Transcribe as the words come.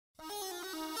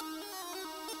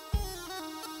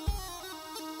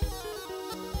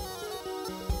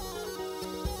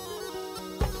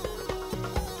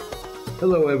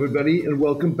Hello, everybody, and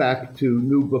welcome back to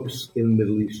New Books in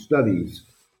Middle East Studies.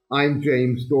 I'm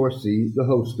James Dorsey, the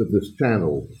host of this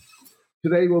channel.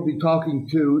 Today we'll be talking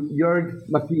to Jörg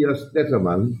Matthias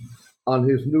Dettermann on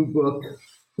his new book,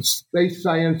 Space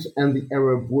Science and the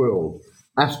Arab World,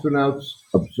 Astronauts,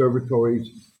 Observatories,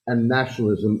 and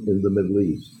Nationalism in the Middle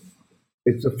East.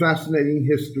 It's a fascinating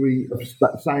history of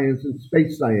science and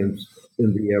space science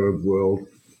in the Arab world,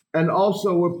 and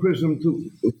also a prism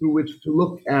through which to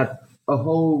look at a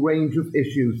whole range of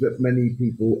issues that many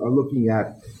people are looking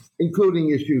at,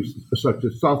 including issues such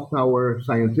as soft power,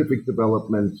 scientific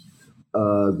development,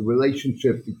 the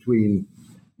relationship between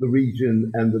the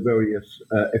region and the various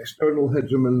external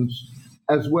hegemons,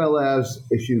 as well as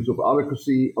issues of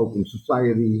autocracy, open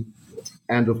society,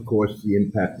 and of course the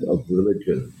impact of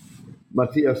religion.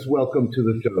 Matthias, welcome to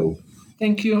the show.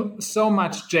 Thank you so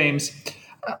much, James.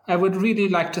 I would really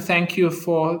like to thank you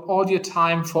for all your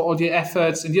time, for all your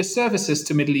efforts and your services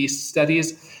to Middle East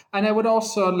studies. And I would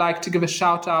also like to give a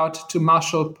shout out to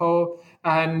Marshall Poe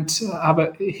and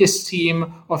his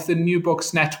team of the New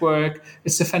Books Network.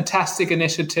 It's a fantastic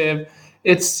initiative.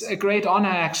 It's a great honor,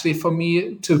 actually, for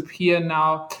me to appear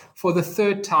now for the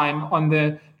third time on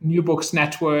the New Books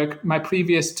Network. My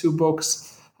previous two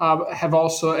books have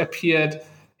also appeared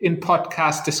in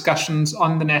podcast discussions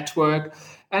on the network.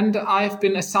 And I've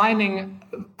been assigning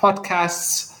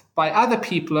podcasts by other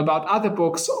people about other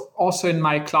books also in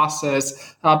my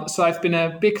classes. So I've been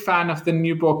a big fan of the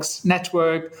New Books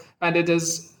Network, and it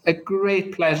is a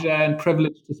great pleasure and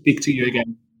privilege to speak to you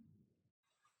again.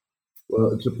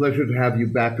 Well, it's a pleasure to have you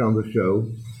back on the show,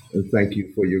 and thank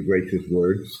you for your gracious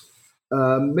words.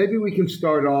 Maybe we can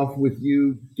start off with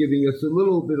you giving us a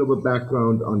little bit of a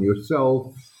background on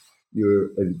yourself, your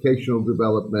educational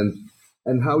development,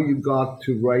 and how you got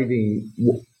to writing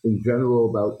in general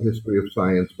about the history of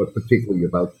science, but particularly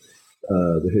about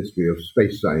the history of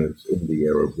space science in the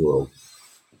Arab world.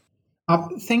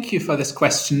 Thank you for this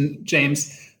question,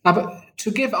 James.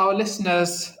 To give our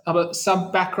listeners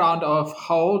some background of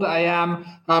how old I am,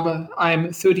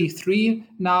 I'm 33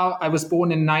 now. I was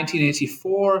born in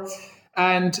 1984,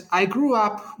 and I grew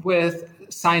up with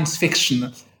science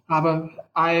fiction.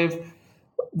 I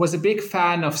was a big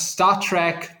fan of Star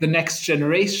Trek, The Next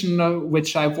Generation,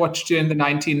 which I watched during the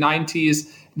 1990s,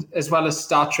 as well as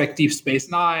Star Trek Deep Space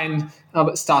Nine,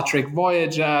 Star Trek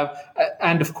Voyager,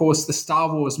 and of course the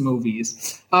Star Wars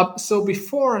movies. So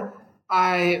before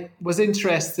I was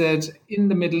interested in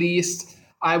the Middle East,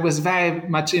 I was very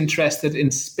much interested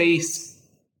in space,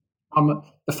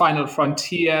 the final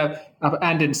frontier,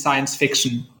 and in science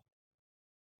fiction.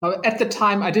 At the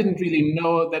time, I didn't really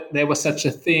know that there was such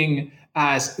a thing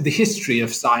as the history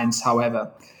of science, however.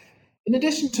 In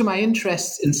addition to my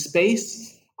interests in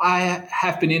space, I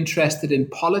have been interested in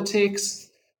politics.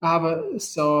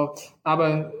 So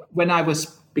when I was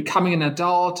becoming an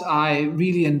adult, I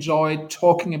really enjoyed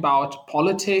talking about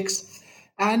politics.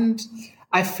 And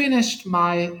I finished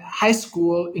my high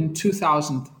school in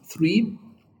 2003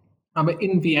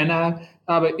 in Vienna,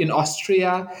 in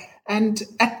Austria. And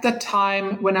at that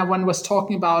time, when one was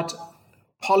talking about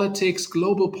politics,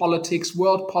 global politics,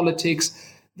 world politics,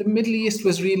 the Middle East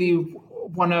was really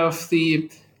one of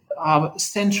the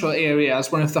central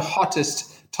areas, one of the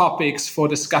hottest topics for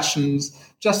discussions,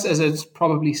 just as it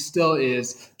probably still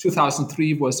is.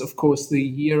 2003 was, of course, the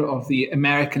year of the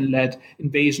American-led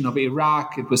invasion of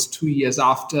Iraq. It was 2 years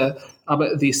after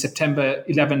the September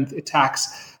 11th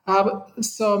attacks.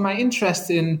 So my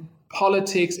interest in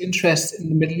politics, interest in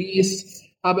the Middle East,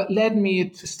 led me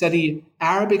to study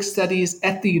Arabic studies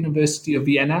at the University of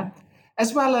Vienna,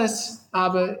 as well as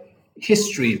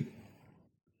history.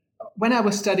 When I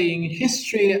was studying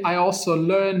history, I also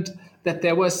learned that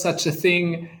there was such a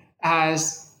thing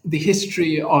as the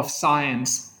history of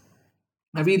science.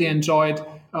 I really enjoyed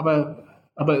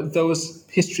about those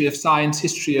history of science,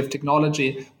 history of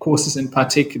technology courses in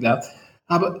particular.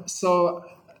 So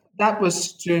that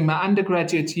was during my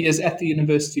undergraduate years at the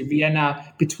University of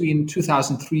Vienna between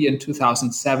 2003 and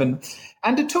 2007.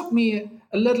 And it took me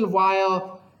a little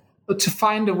while to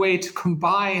find a way to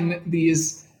combine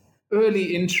these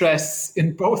early interests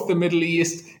in both the Middle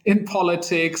East, in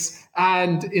politics,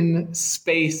 and in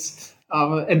space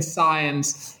and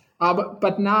science.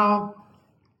 But now,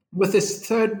 with this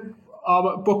third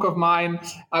book of mine,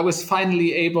 I was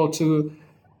finally able to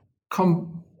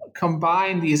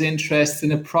combine these interests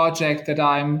in a project that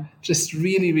I'm just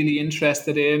really, really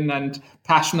interested in and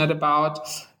passionate about.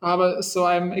 So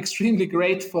I'm extremely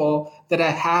grateful that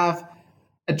I have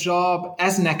a job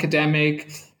as an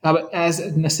academic, as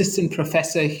an assistant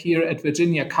professor here at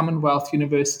Virginia Commonwealth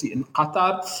University in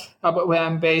Qatar, where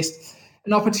I'm based.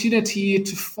 an opportunity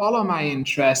to follow my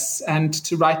interests and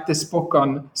to write this book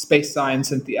on space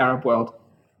science and the Arab world.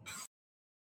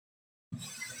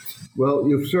 Well,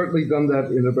 you've certainly done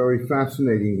that in a very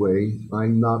fascinating way.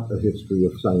 I'm not a history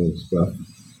of science buff,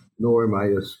 nor am I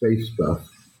a space buff,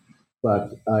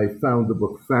 but I found the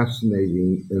book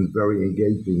fascinating and very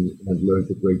engaging and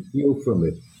learned a great deal from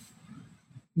it.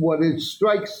 What it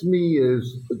strikes me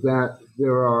is that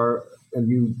there are, and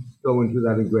you go into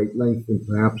that in great length, and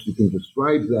perhaps you can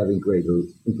describe that in greater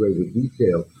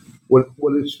detail.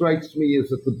 What it strikes me is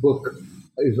that the book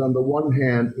is, on the one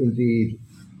hand, indeed,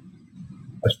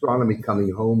 astronomy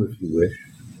coming home, if you wish,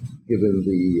 given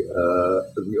the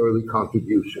early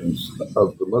contributions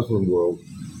of the Muslim world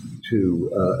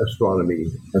to astronomy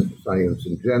and to science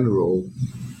in general.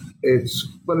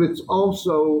 But it's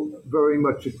also very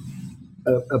much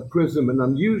a prism, an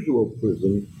unusual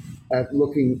prism, at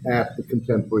looking at the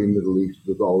contemporary Middle East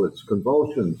with all its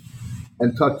convulsions,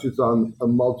 and touches on a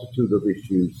multitude of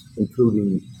issues,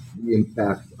 including the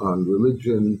impact on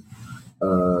religion,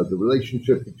 the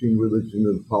relationship between religion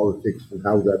and politics and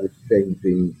how that is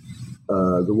changing,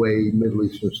 the way Middle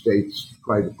Eastern states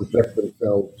try to project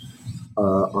themselves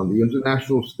on the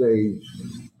international stage,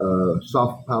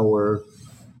 soft power,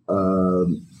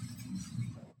 the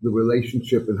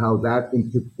relationship and how that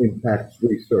impacts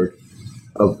research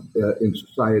in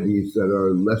societies that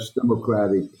are less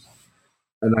democratic.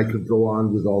 And I could go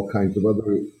on with all kinds of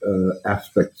other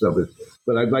aspects of it.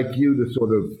 But I'd like you to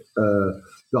sort of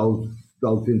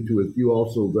delve into it. You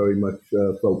also very much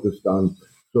focused on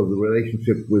the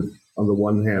relationship with, on the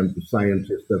one hand, the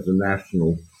scientist as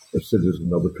a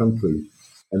citizen of a country,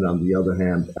 and on the other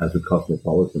hand, as a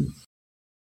cosmopolitan.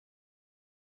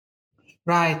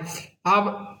 Right.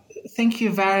 Thank you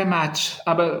very much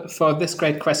for this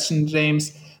great question,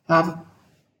 James.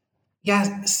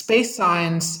 Space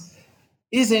science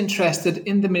is interested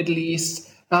in the Middle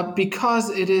East because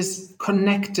it is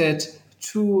connected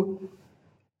to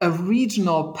a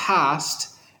regional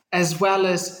past as well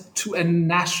as to a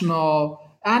national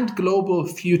and global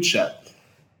future.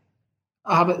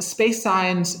 Space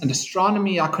science and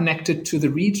astronomy are connected to the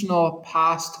regional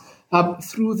past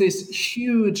through this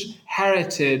huge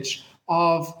heritage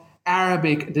of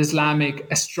Arabic and Islamic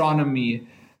astronomy,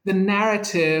 the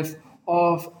narrative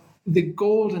of the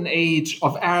golden age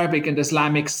of Arabic and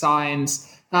Islamic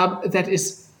science that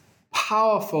is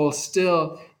powerful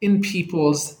still in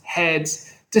people's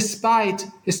heads, despite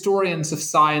historians of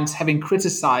science having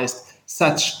criticized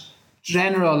such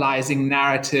generalizing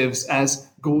narratives as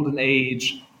golden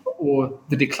age or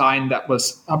the decline that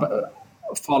was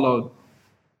followed.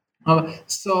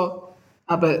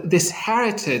 This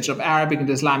heritage of Arabic and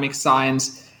Islamic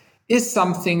science is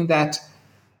something that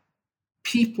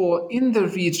people in the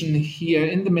region here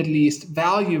in the Middle East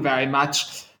value very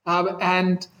much,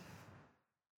 and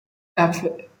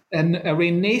a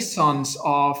renaissance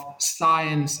of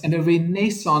science and a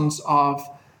renaissance of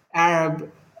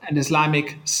Arab and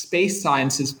Islamic space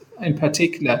sciences in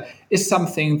particular is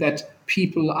something that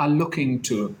people are looking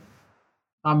to.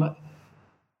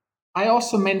 I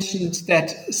also mentioned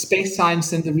that space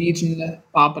science in the region,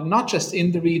 but not just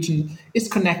in the region, is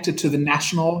connected to the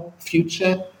national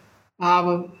future.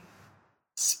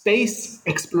 Space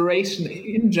exploration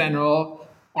in general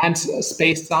and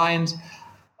space science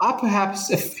are perhaps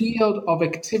a field of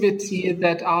activity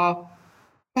that are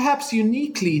perhaps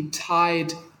uniquely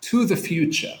tied to the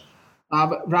future.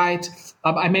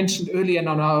 I mentioned earlier in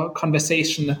our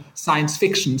conversation science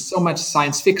fiction. So much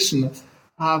science fiction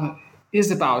is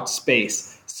about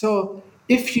space. So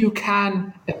if you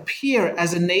can appear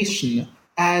as a nation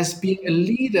as being a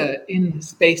leader in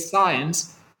space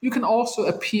science, you can also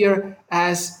appear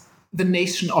as the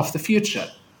nation of the future.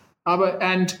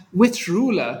 And which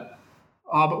ruler,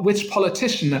 which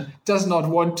politician does not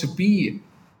want to be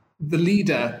the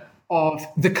leader of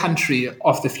the country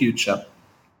of the future?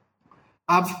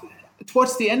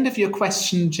 Towards the end of your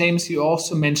question, James, you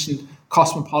also mentioned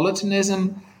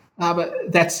cosmopolitanism.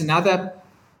 That's another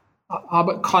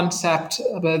concept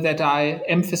that I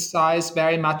emphasize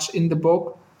very much in the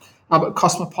book.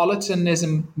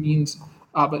 Cosmopolitanism means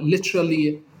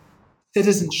literally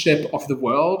citizenship of the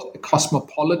world. A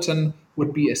cosmopolitan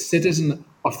would be a citizen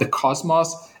of the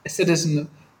cosmos, a citizen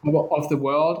of the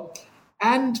world.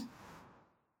 And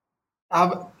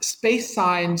space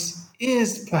science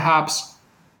is perhaps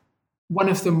one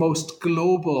of the most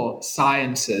global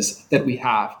sciences that we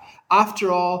have.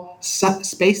 After all,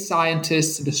 space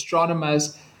scientists and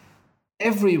astronomers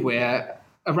everywhere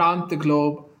around the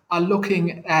globe are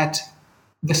looking at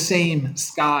the same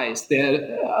skies.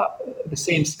 They're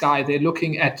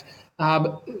looking at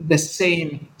the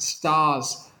same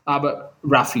stars but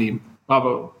roughly.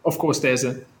 Of course, there's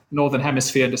a northern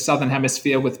hemisphere and a southern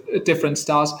hemisphere with different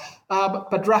stars,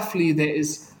 but roughly there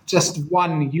is just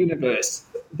one universe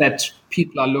that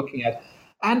people are looking at.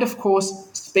 And of course,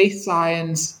 space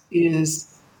science is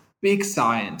big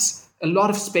science. A lot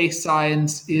of space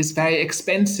science is very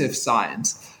expensive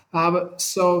science.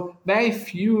 So very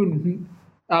few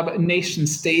nation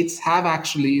states have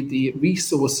actually the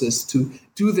resources to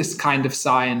do this kind of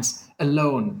science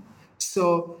alone.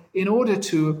 So in order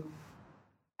to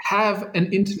have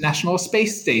an international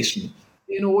space station,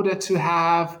 in order to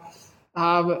have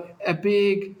a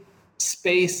big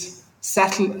space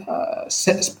satellite,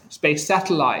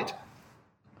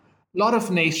 a lot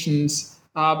of nations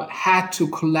had to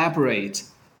collaborate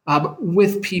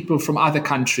with people from other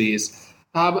countries.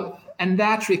 And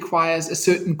that requires a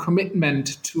certain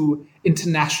commitment to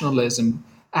internationalism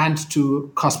and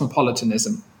to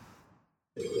cosmopolitanism.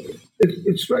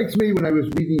 It strikes me when I was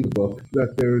reading the book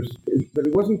that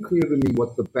it wasn't clear to me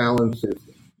what the balance is.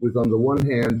 With, on the one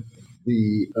hand,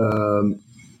 the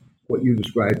what you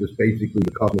described as basically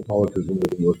the cosmopolitanism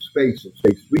of space and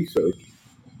space research,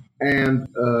 and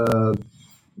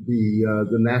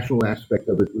the national aspect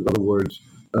of it. In other words,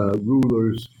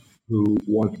 rulers who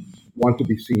want to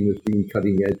be seen as being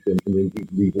cutting edge and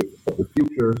indeed leaders of the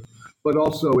future, but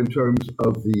also in terms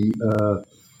of the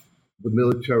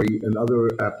military and other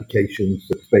applications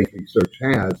that space research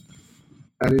has.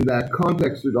 And in that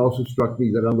context, it also struck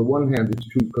me that on the one hand, it's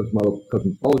true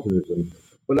cosmopolitanism,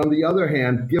 but on the other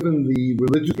hand, given the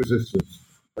religious resistance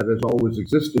that has always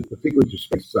existed, particularly to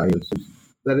space sciences,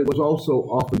 that it was also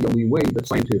often the only way that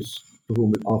scientists, for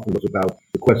whom it often was about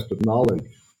the quest of knowledge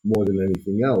more than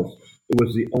anything else, it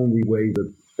was the only way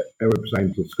that Arab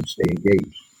scientists could stay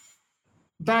engaged.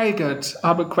 Very good.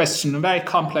 Question, a very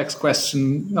complex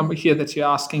question here that you're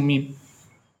asking me.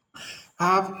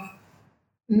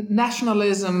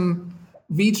 Nationalism,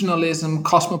 regionalism,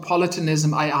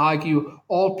 cosmopolitanism, I argue,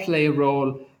 all play a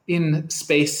role in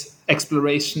space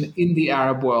exploration in the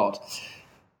Arab world.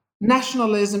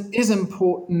 Nationalism is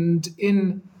important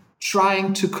in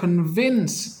trying to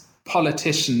convince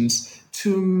politicians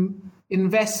to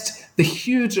invest the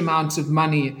huge amounts of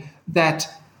money that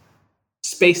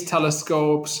space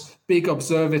telescopes, big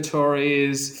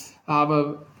observatories,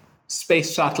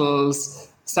 space shuttles,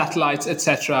 satellites,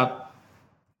 etc.,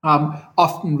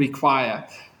 often require.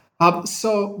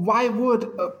 So why would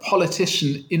a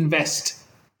politician invest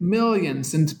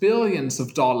millions and billions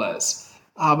of dollars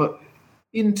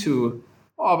into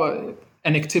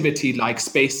an activity like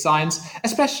space science,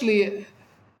 especially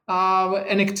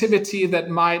an activity that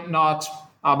might not,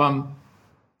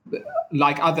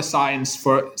 like other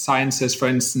sciences, for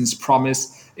instance,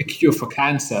 promise a cure for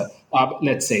cancer,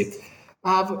 let's say.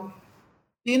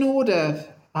 In order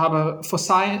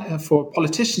for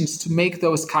politicians to make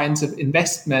those kinds of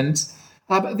investments,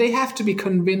 they have to be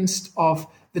convinced of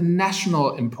the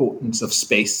national importance of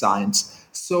space science.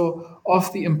 So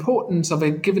of the importance of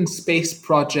a given space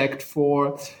project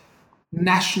for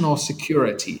national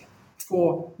security,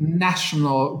 for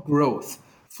national growth,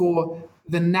 for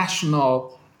the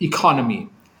national economy.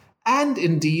 And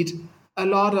indeed, a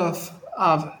lot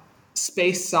of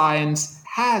space science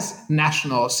has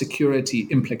national security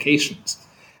implications.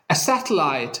 A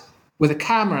satellite with a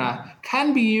camera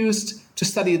can be used to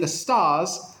study the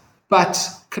stars, but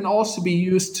can also be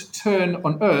used to turn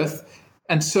on Earth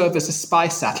and serve as a spy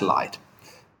satellite.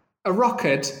 A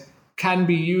rocket can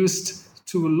be used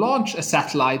to launch a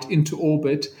satellite into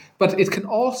orbit, but it can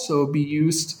also be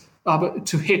used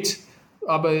to hit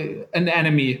an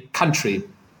enemy country.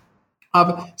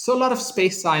 So a lot of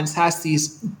space science has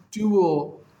these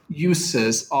dual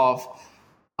uses of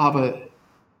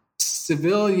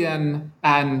civilian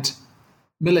and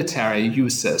military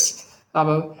uses.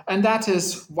 And that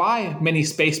is why many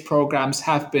space programs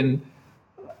have been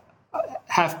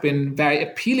very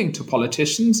appealing to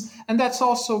politicians. And that's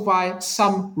also why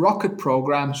some rocket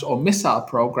programs or missile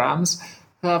programs,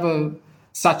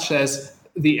 such as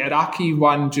the Iraqi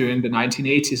one during the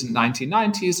 1980s and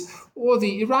 1990s, or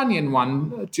the Iranian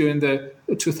one during the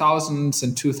 2000s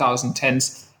and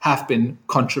 2010s, have been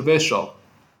controversial.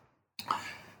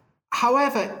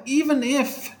 However, even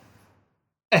if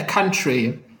a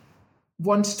country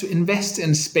wants to invest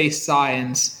in space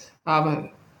science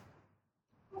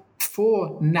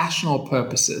for national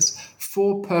purposes,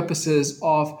 for purposes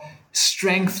of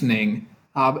strengthening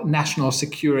national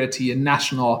security and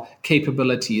national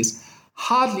capabilities,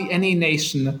 hardly any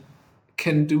nation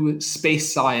can do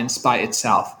space science by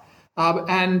itself.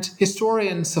 And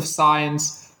historians of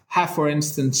science have, for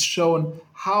instance, shown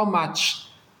how much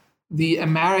the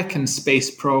American space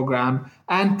program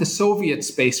and the Soviet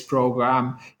space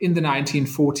program in the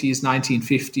 1940s,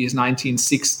 1950s,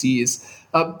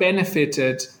 1960s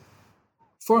benefited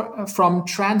from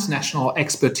transnational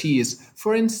expertise.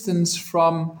 For instance,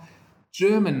 from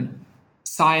German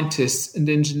scientists and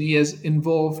engineers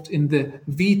involved in the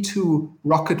V2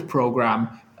 rocket program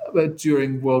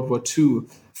during World War II.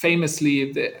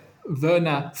 Famously,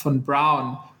 Werner von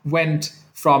Braun went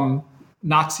from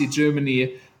Nazi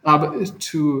Germany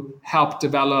to help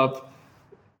develop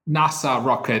NASA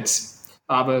rockets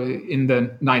in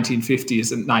the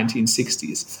 1950s and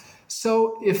 1960s.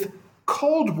 So if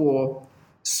Cold War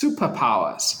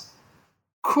superpowers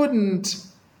couldn't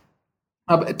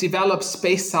develop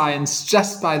space science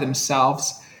just by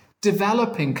themselves,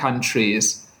 developing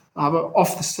countries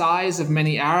of the size of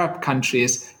many Arab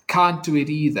countries can't do it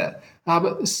either.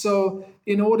 So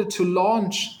in order to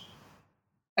launch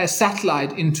a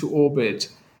satellite into orbit,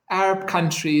 Arab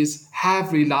countries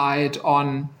have relied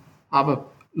on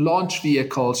launch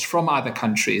vehicles from other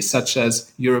countries, such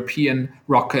as European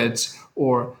rockets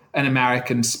or an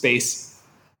American space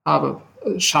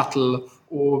shuttle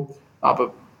or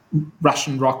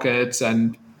Russian rockets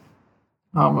and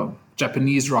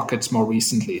Japanese rockets more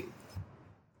recently.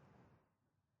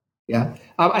 Yeah,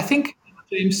 I think,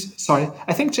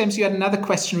 James, you had another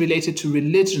question related to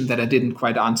religion that I didn't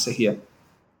quite answer here.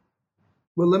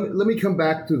 Well, let me come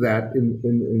back to that in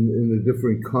a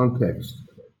different context.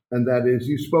 And that is,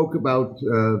 you spoke about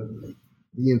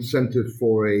the incentive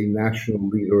for a national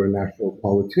leader, a national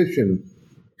politician,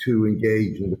 to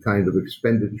engage in the kind of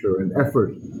expenditure and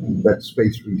effort that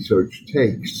space research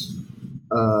takes.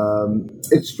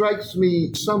 It strikes me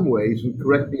in some ways, and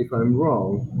correct me if I'm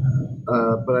wrong,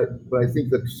 but I think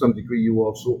that to some degree you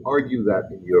also argue that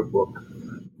in your book,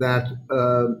 that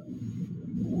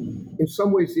in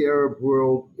some ways the Arab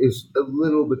world is a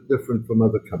little bit different from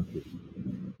other countries.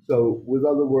 So, with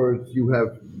other words, you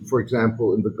have, for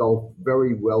example, in the Gulf,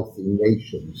 very wealthy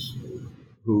nations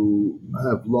who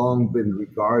have long been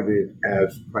regarded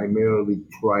as primarily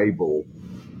tribal,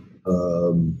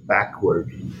 backward,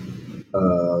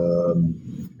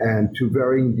 and to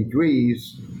varying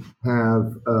degrees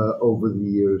have, over the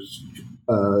years,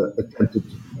 attempted,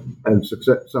 and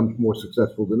some more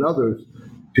successful than others,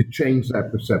 to change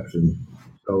that perception.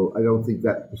 So I don't think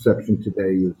that perception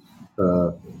today is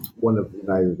one of the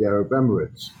United Arab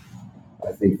Emirates.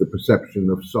 I think the perception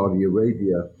of Saudi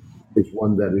Arabia is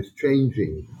one that is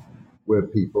changing, where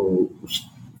people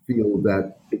feel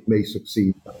that it may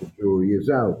succeed, but the jury is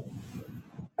out.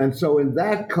 And so in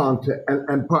that context,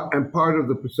 and part of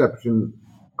the perception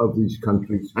of these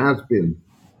countries has been,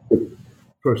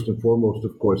 first and foremost,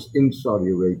 of course, in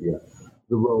Saudi Arabia,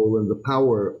 the role and the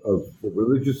power of the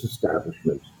religious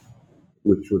establishment,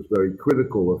 which was very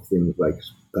critical of things like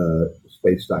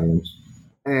space science,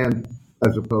 and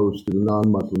as opposed to the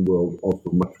non-Muslim world,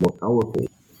 also much more powerful.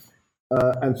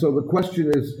 And so the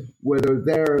question is whether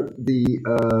the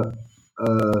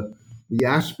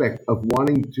aspect of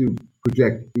wanting to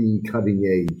project being cutting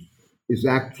edge is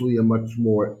actually a much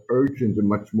more urgent and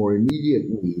much more immediate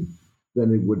need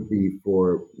than it would be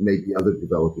for maybe other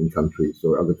developing countries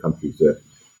or other countries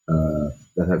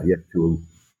that have yet to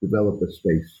develop a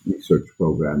space research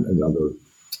program and other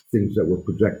things that will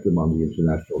project them on the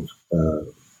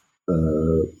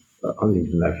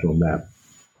international map.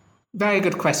 Very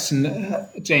good question,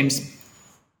 James.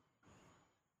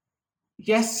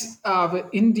 Yes,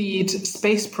 indeed,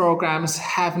 space programs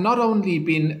have not only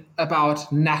been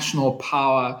about national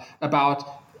power, about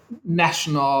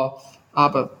national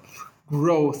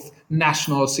growth,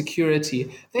 national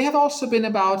security. They have also been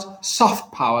about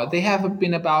soft power. They have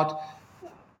been about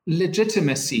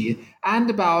legitimacy and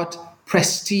about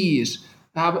prestige.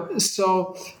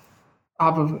 So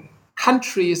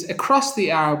countries across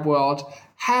the Arab world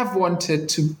have wanted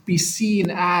to be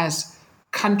seen as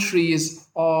countries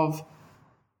of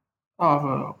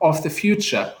the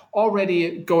future,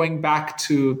 already going back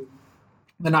to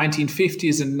the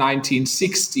 1950s and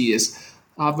 1960s,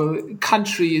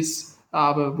 countries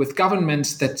with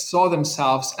governments that saw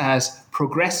themselves as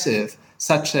progressive,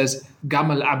 such as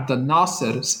Gamal Abdel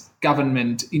Nasser's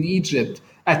government in Egypt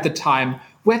at the time,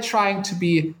 were trying to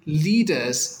be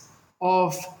leaders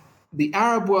of the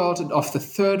Arab world and of the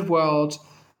third world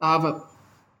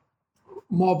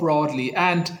more broadly.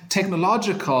 And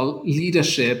technological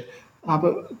leadership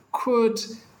could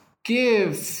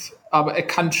give a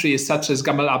country such as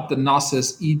Gamal Abdel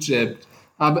Nasser's Egypt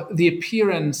the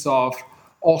appearance of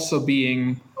also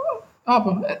being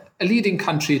a leading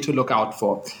country to look out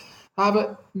for.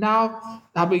 Now,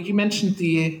 you mentioned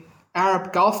the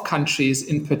Arab Gulf countries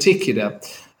in particular.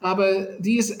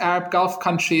 These Arab Gulf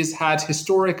countries had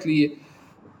historically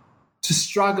to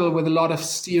struggle with a lot of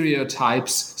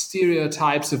stereotypes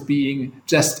of being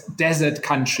just desert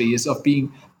countries, of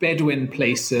being Bedouin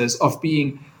places, of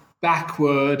being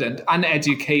backward and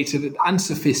uneducated and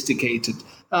unsophisticated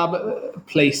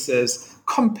places,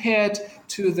 compared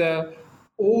to the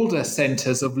older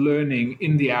centers of learning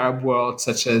in the Arab world,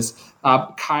 such as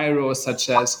Cairo, such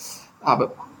as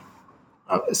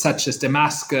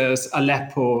Damascus,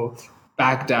 Aleppo,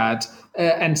 Baghdad,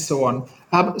 and so on.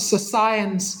 So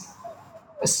science,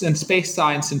 and space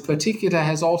science in particular,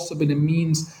 has also been a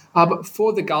means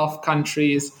for the Gulf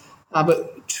countries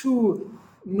to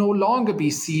no longer be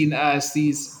seen as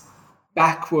these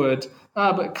backward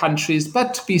countries,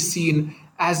 but to be seen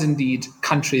as indeed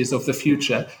countries of the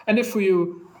future. And if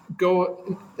you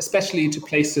go especially to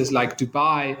places like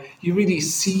Dubai, you really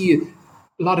see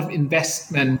a lot of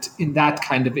investment in that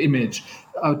kind of image.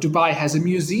 Dubai has a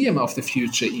museum of the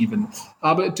future even.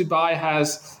 But Dubai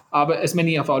has, as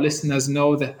many of our listeners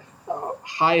know, the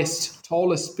highest,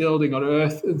 tallest building on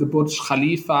earth, the Burj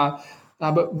Khalifa,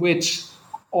 which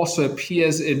also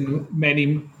appears in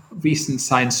many recent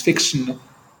science fiction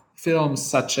films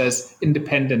such as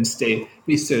Independence Day,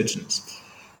 Resurgence.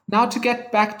 Now, to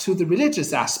get back to the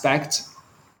religious aspect,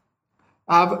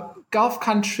 Gulf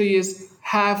countries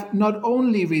have not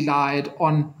only relied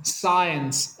on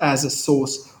science as a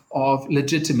source of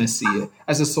legitimacy,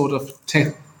 as a sort of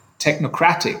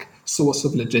technocratic source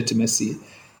of legitimacy.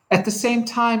 At the same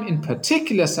time, in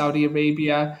particular, Saudi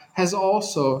Arabia has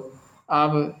also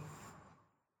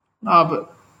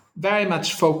very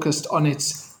much focused on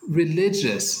its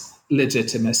religious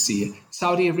legitimacy.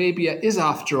 Saudi Arabia is,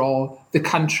 after all, the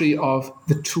country of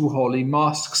the two holy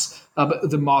mosques,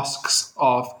 the mosques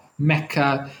of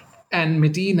Mecca and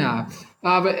Medina.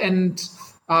 And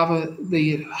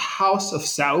the House of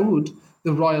Saud,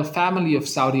 the royal family of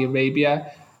Saudi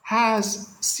Arabia,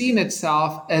 has seen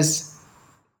itself as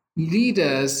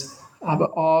leaders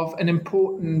of an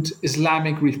important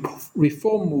Islamic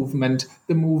reform movement,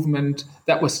 the movement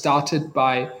that was started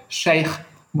by Sheikh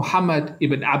Muhammad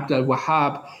ibn Abd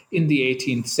al-Wahhab in the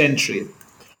 18th century.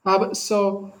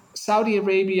 So Saudi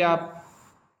Arabia,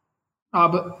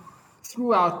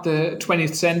 throughout the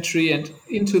 20th century and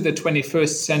into the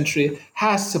 21st century,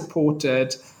 has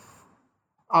supported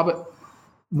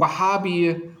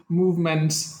Wahhabi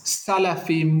movements,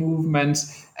 Salafi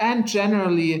movements, and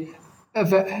generally a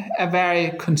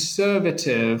very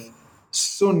conservative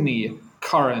Sunni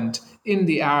current in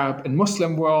the Arab and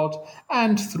Muslim world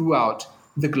and throughout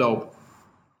the globe.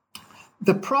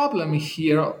 The problem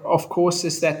here, of course,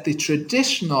 is that the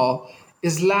traditional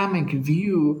Islamic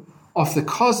view of the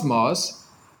cosmos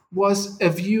was a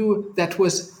view that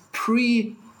was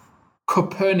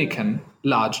pre-Copernican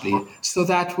largely. So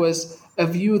that was a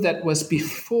view that was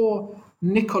before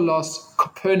Nicolaus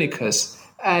Copernicus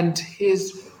and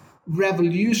his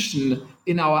revolution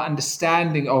in our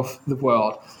understanding of the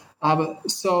world.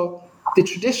 So the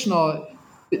traditional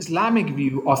Islamic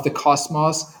view of the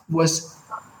cosmos was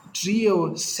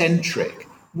geocentric,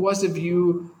 was a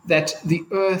view that the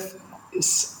Earth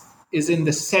is in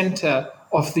the center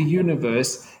of the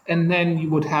universe, and then you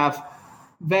would have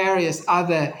various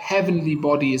other heavenly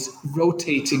bodies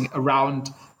rotating around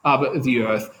the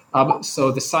Earth.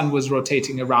 So the sun was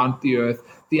rotating around the Earth,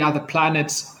 the other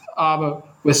planets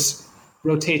was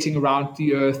rotating around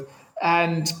the Earth,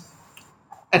 and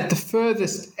at the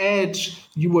furthest edge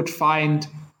you would find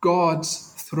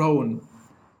God's throne,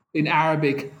 in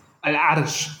Arabic,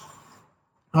 Al-Arsh.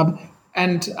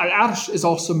 And Al-Arsh is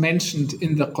also mentioned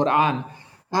in the Quran.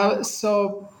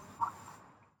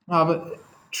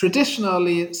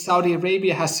 Traditionally, Saudi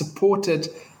Arabia has supported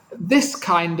this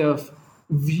kind of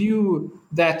view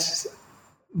that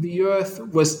the Earth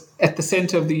was at the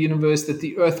center of the universe, that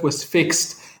the Earth was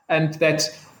fixed, and that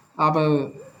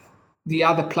the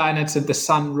other planets and the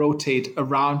sun rotate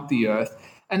around the Earth.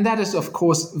 And that is, of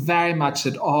course, very much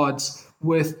at odds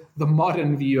with the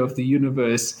modern view of the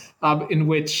universe, in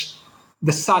which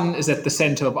the sun is at the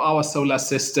center of our solar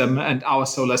system, and our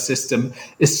solar system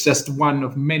is just one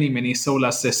of many, many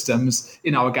solar systems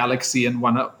in our galaxy, and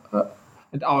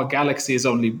our galaxy is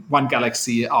only one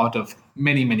galaxy out of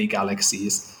many, many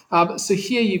galaxies. So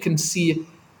here you can see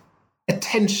a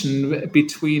tension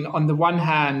between, on the one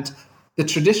hand, the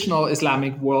traditional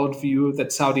Islamic worldview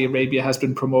that Saudi Arabia has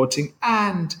been promoting,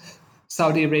 and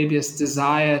Saudi Arabia's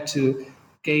desire to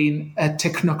gain a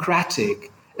technocratic,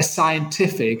 a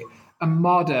scientific, a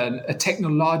modern, a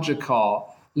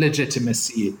technological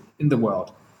legitimacy in the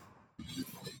world.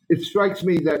 It strikes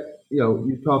me that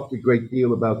you talked a great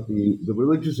deal about the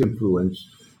religious influence,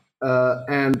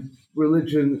 and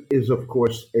religion is, of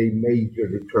course, a major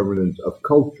determinant of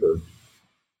culture.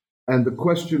 And the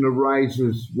question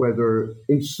arises whether,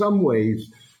 in some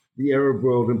ways, the Arab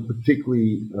world, and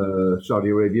particularly Saudi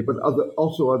Arabia, but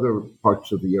also other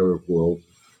parts of the Arab world,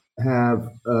 have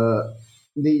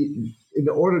in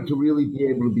order to really be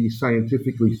able to be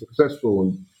scientifically successful,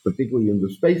 and particularly in the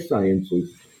space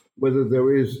sciences, whether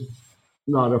there is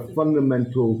not a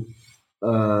fundamental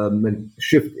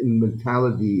shift in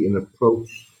mentality and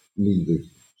approach needed.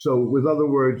 So, with other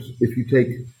words, if you take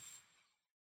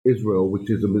Israel, which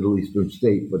is a Middle Eastern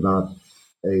state but not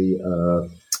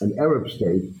an Arab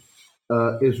state,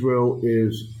 Israel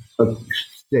is a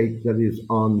state that is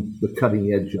on the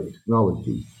cutting edge of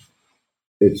technology.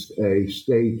 It's a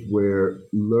state where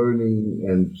learning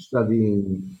and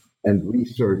studying and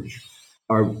research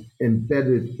are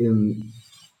embedded in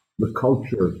the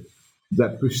culture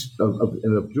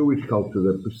of Jewish culture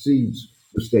that precedes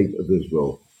the state of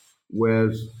Israel,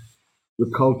 whereas the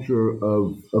culture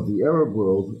of the Arab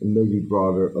world, and maybe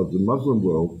broader of the Muslim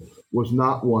world, was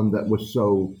not one that was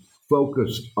so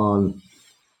focused on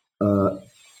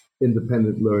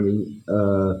independent learning,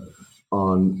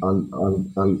 on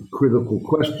critical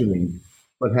questioning,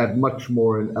 but had much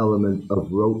more an element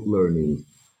of rote learning.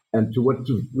 And to what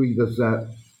degree does that?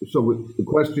 So the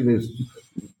question is,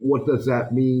 what does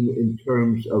that mean in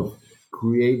terms of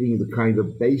creating the kind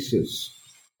of basis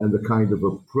and the kind of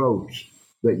approach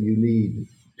that you need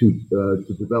to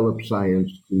develop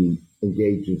science, to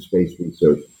engage in space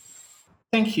research?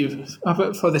 Thank you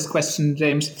for this question,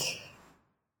 James.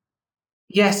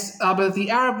 Yes, but the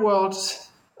Arab world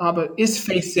is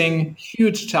facing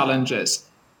huge challenges.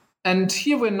 And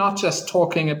here we're not just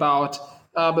talking about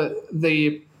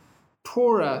the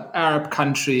poorer Arab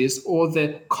countries or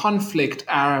the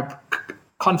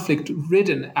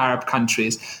conflict-ridden Arab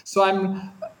countries. So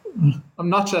I'm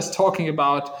not just talking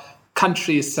about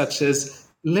countries such as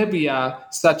Libya,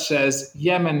 such as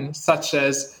Yemen, such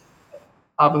as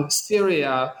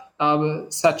Syria,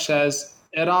 such as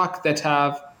Iraq, that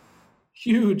have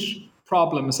huge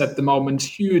problems at the moment,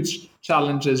 huge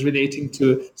challenges relating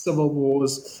to civil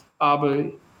wars,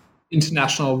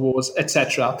 international wars,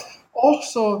 etc.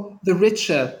 Also, the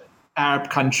richer Arab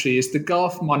countries, the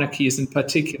Gulf monarchies in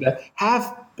particular,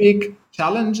 have big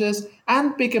challenges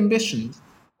and big ambitions.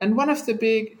 And one of the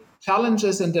big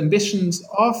challenges and ambitions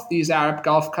of these Arab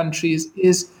Gulf countries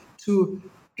is to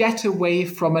get away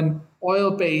from an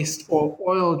oil-based or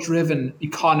oil-driven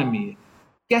economy,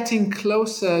 getting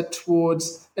closer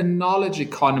towards a knowledge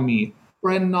economy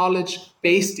or a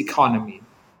knowledge-based economy.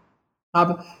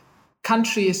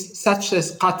 Countries such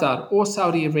as Qatar or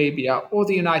Saudi Arabia or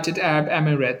the United Arab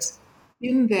Emirates,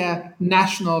 in their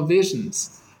national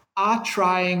visions, are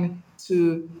trying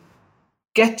to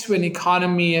get to an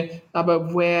economy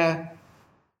where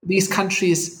these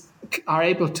countries are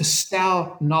able to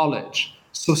sell knowledge,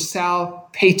 so sell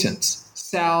patents,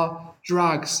 sell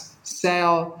drugs,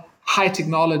 sell high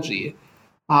technology,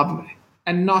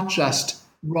 and not just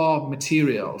raw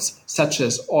materials such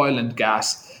as oil and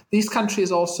gas. These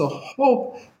countries also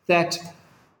hope that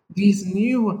these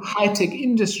new high-tech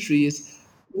industries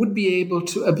would be able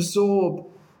to absorb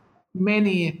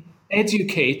many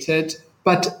educated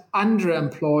but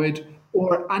underemployed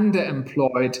or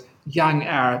underemployed young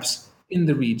Arabs in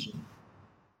the region.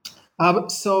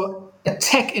 So a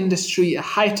tech industry, a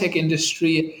high-tech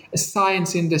industry, a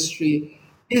science industry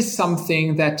is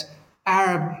something that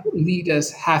Arab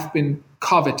leaders have been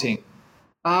coveting.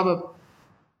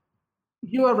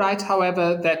 You are right,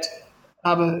 however, that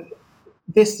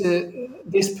this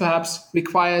perhaps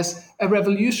requires a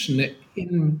revolution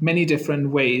in many different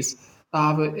ways,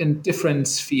 in different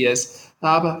spheres.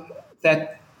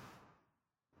 That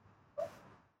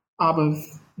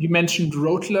you mentioned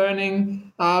rote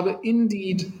learning.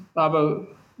 Indeed,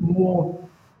 more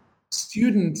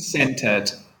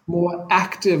student-centered, more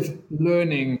active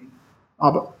learning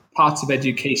parts of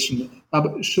education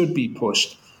should be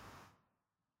pushed.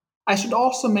 I should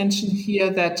also mention here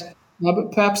that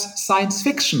perhaps science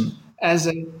fiction as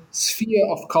a sphere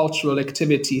of cultural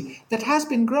activity that has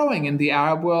been growing in the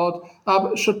Arab world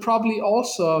should probably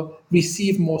also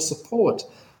receive more support.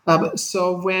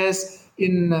 So whereas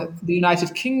in the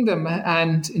United Kingdom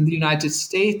and in the United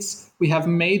States, we have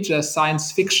major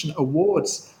science fiction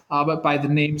awards by the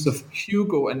names of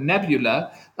Hugo and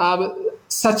Nebula,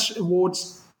 such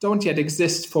awards don't yet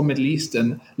exist for Middle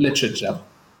Eastern literature.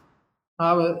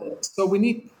 So we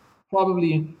need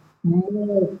probably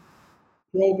more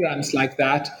programs like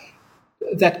that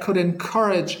could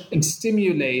encourage and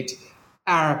stimulate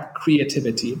Arab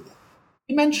creativity.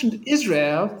 You mentioned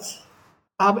Israel.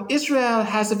 Israel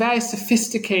has a very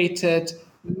sophisticated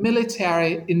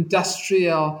military,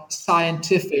 industrial,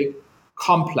 scientific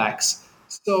complex.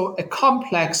 So a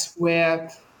complex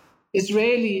where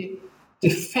Israeli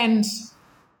defense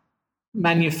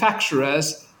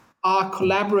manufacturers are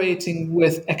collaborating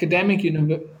with academic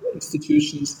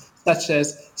institutions such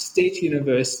as state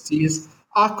universities,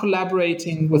 are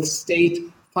collaborating with state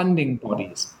funding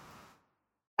bodies.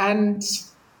 And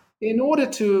in order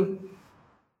to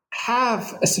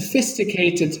have a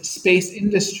sophisticated space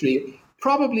industry,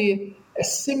 probably a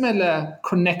similar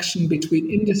connection between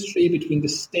industry, between the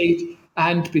state,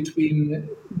 and between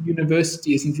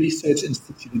universities and research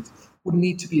institutes would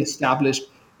need to be established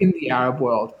in the Arab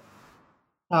world.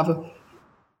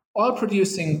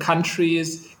 Oil-producing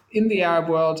countries in the Arab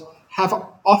world have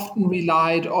often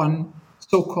relied on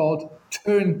so-called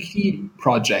turnkey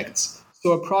projects.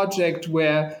 So a project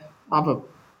where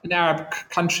an Arab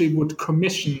country would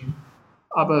commission,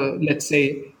 let's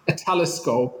say, a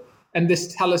telescope, and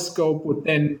this telescope would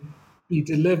then be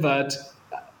delivered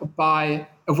by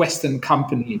a Western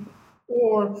company.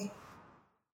 Or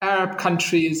Arab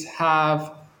countries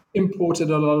have imported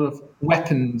a lot of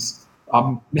weapons,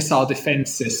 missile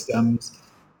defense systems,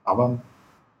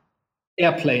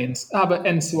 airplanes,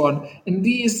 and so on. And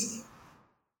these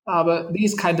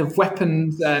kind of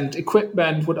weapons and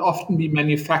equipment would often be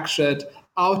manufactured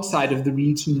outside of the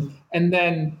region and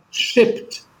then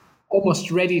shipped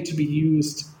almost ready to be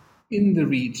used in the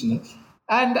region.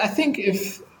 And I think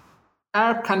if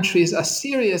Arab countries are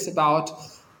serious about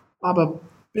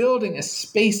building a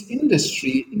space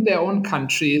industry in their own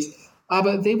countries,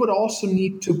 they would also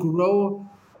need to grow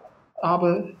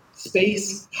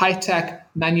space high-tech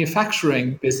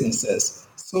manufacturing businesses.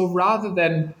 So rather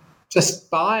than just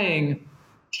buying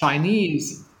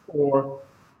Chinese or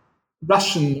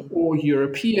Russian or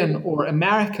European or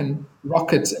American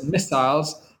rockets and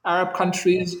missiles, Arab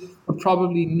countries would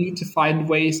probably need to find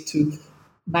ways to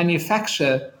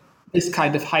manufacture this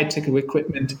kind of high-tech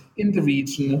equipment in the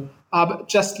region,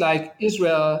 just like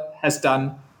Israel has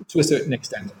done to a certain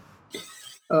extent.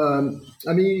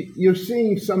 You're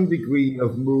seeing some degree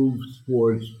of moves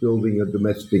towards building a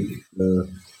domestic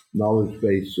knowledge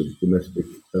base, a domestic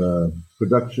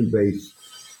production base,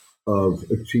 of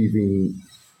achieving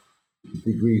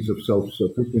degrees of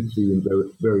self-sufficiency in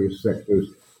various sectors,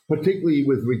 particularly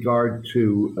with regard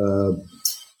to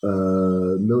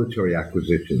military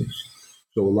acquisitions.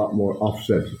 So a lot more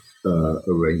offset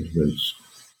arrangements.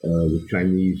 The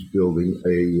Chinese building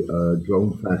a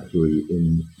drone factory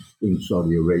in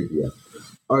Saudi Arabia.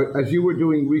 As you were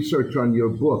doing research on your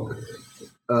book,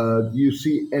 do you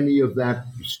see any of that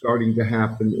starting to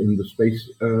happen in the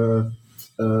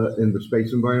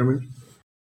space environment?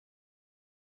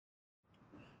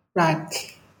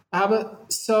 Right.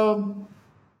 So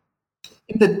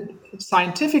in the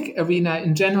scientific arena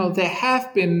in general, there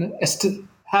have been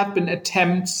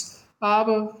attempts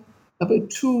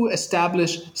to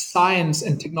establish science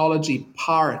and technology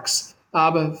parks.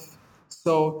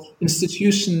 So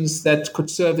institutions that could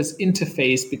serve as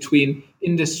interface between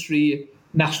industry,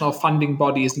 national funding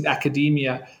bodies, and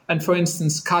academia. And for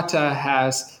instance, Qatar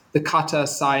has the Qatar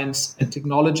Science and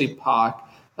Technology Park,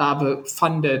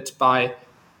 funded by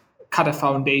Qatar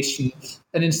Foundation,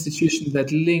 an institution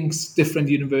that links different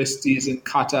universities in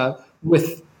Qatar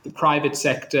with the private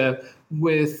sector,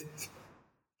 with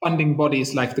funding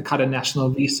bodies like the Qatar National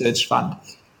Research Fund.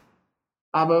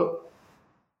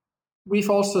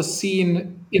 We've also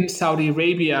seen in Saudi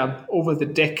Arabia over the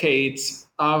decades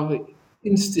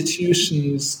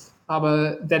institutions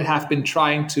that have been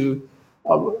trying to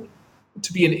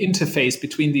be an interface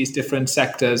between these different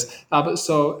sectors.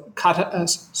 So Qatar,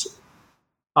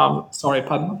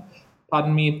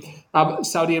 pardon me.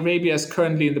 Saudi Arabia is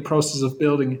currently in the process of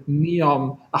building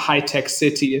NEOM, a high-tech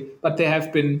city, but there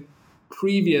have been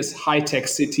previous high-tech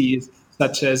cities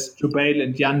such as Jubail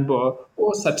and Yanbu,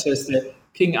 or such as the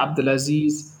King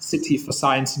Abdulaziz City for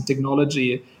Science and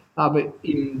Technology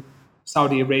in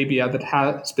Saudi Arabia that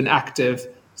has been active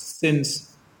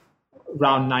since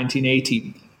around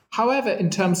 1980. However, in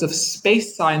terms of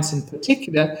space science in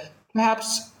particular,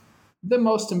 perhaps the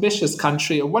most ambitious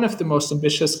country, or one of the most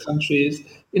ambitious countries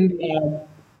in the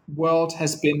world,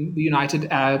 has been the United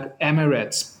Arab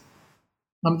Emirates.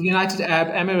 The United Arab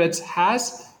Emirates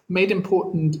has made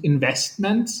important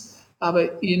investments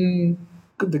in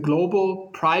the global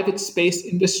private space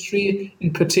industry,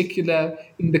 in particular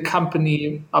in the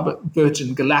company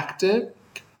Virgin Galactic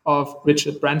of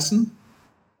Richard Branson.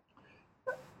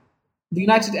 The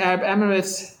United Arab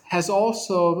Emirates has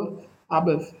also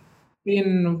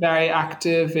been very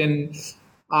active in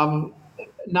a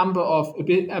number of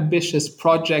ambitious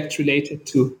projects related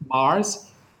to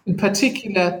Mars, in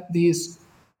particular these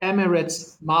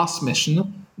Emirates Mars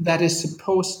mission that is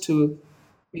supposed to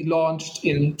we launched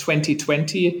in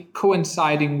 2020,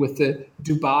 coinciding with the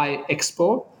Dubai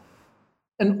Expo,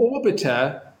 an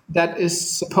orbiter that is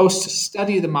supposed to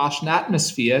study the Martian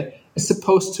atmosphere is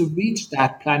supposed to reach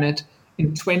that planet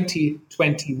in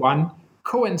 2021,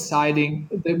 coinciding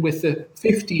with the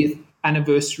 50th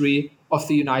anniversary of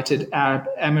the United Arab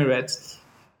Emirates.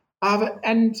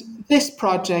 And this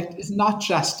project is not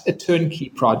just a turnkey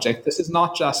project. This is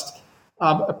not just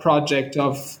a project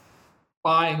of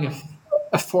buying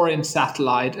a foreign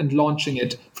satellite and launching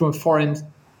it from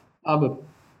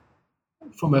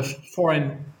a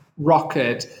foreign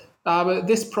rocket.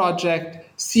 This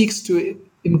project seeks to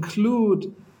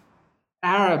include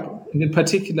Arab, and in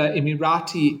particular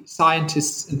Emirati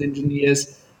scientists and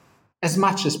engineers as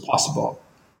much as possible.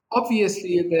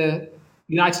 Obviously, the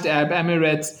United Arab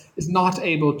Emirates is not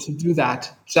able to do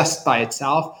that just by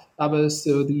itself.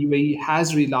 So the UAE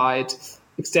has relied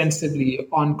extensively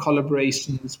on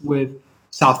collaborations with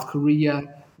South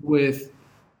Korea, with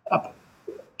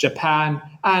Japan,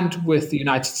 and with the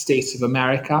United States of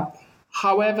America.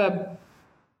 However,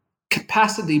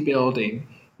 capacity building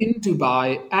in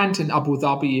Dubai and in Abu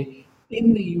Dhabi,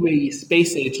 in the UAE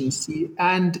Space Agency,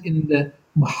 and in the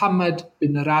Mohammed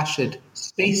bin Rashid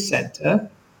Space Center,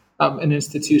 an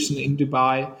institution in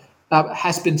Dubai,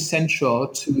 has been central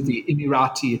to the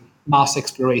Emirati Mars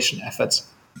exploration efforts.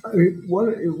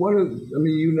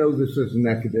 You know this as an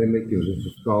academic, as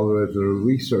a scholar, as a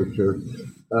researcher.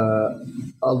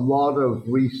 A lot of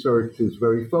research is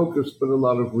very focused, but a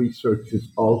lot of research is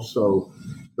also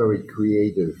very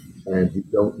creative, and you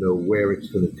don't know where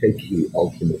it's going to take you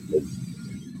ultimately.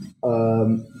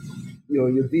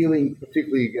 You're dealing,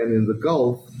 particularly again in the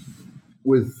Gulf,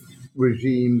 with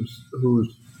regimes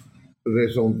whose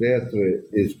raison d'etre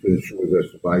is to ensure their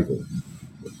survival.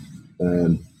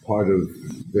 And part of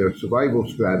their survival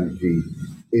strategy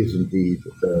is indeed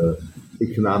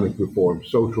economic reform,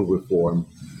 social reform,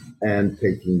 and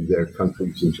taking their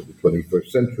countries into the 21st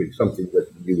century, something that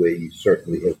the UAE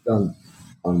certainly has done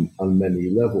on many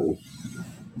levels.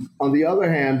 On the other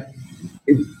hand,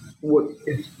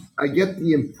 I get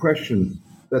the impression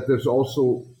that there's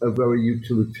also a very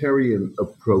utilitarian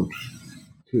approach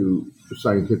to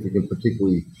scientific and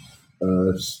particularly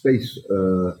space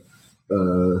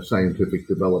scientific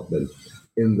development,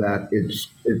 in that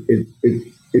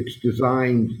it's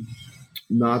designed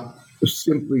not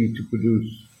simply to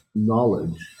produce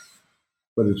knowledge,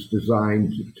 but it's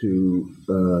designed to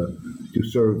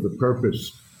serve the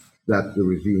purpose that the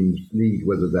regimes need,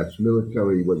 whether that's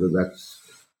military, whether that's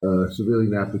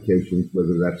civilian applications,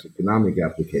 whether that's economic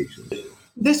applications.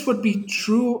 This would be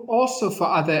true also for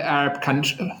other Arab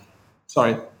countries.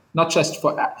 Sorry, not just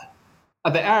for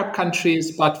other Arab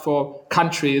countries, but for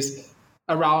countries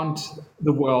around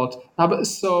the world.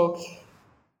 So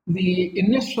the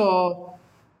initial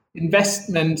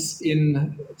investments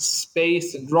in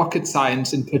space and rocket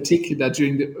science in particular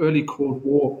during the early Cold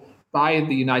War by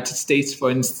the United States, for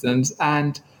instance,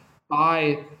 and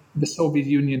by the Soviet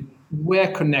Union were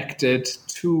connected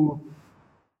to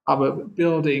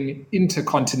building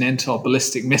intercontinental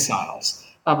ballistic missiles,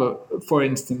 for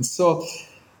instance. So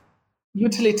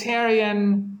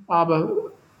utilitarian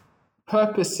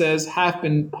purposes have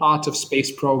been part of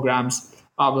space programs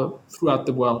throughout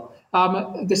the world.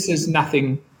 This is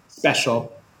nothing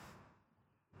special.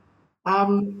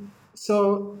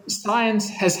 So science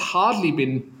has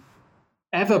hardly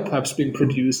ever been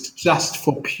produced just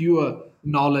for pure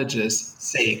knowledge's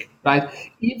sake, right?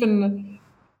 Even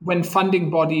when funding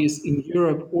bodies in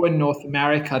Europe or in North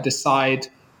America decide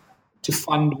to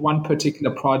fund one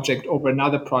particular project over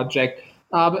another project,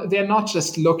 they're not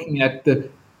just looking at the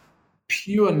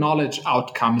pure knowledge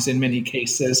outcomes in many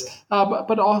cases,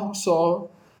 but also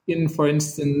in, for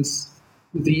instance,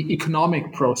 the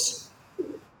economic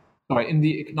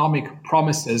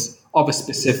promises of a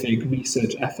specific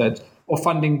research effort. Or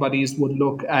funding bodies would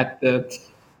look at the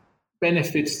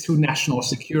benefits to national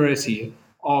security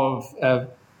of a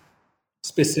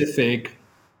specific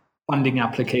funding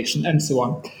application, and so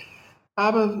on.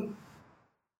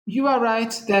 You are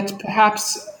right that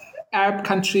perhaps Arab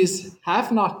countries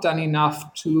have not done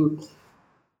enough to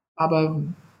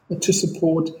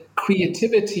support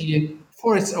creativity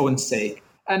for its own sake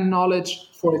and knowledge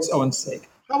for its own sake.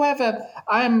 However,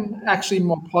 I'm actually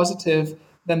more positive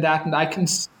than that, and I can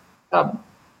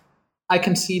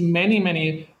see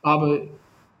many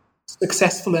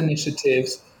successful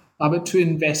initiatives to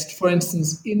invest, for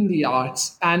instance, in the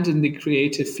arts and in the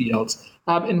creative fields.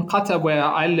 In Qatar, where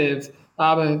I live,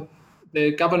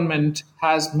 the government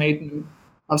has made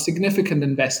significant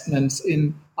investments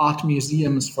in art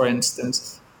museums, for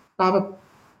instance.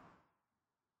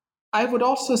 I would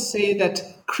also say that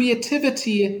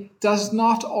creativity does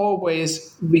not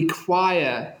always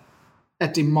require a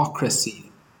democracy.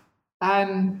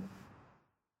 And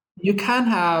you can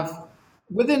have,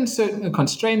 within certain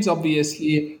constraints,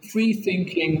 obviously, free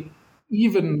thinking,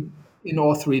 even in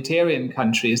authoritarian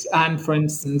countries. And for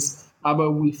instance,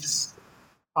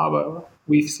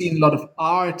 we've seen a lot of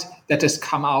art that has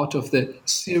come out of the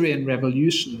Syrian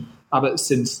revolution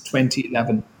since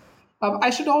 2011. I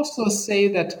should also say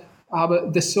that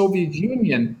the Soviet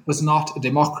Union was not a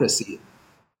democracy.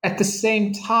 At the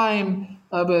same time,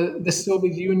 the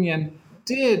Soviet Union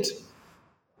did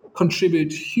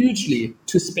contribute hugely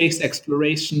to space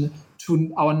exploration,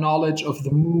 to our knowledge of the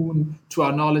moon, to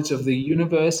our knowledge of the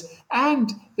universe.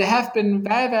 And there have been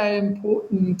very, very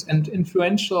important and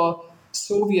influential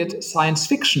Soviet science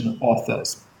fiction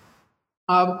authors.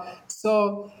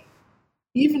 So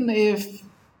even if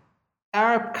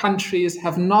Arab countries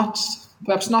have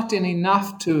perhaps not done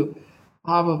enough to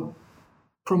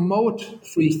promote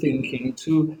free thinking,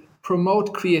 to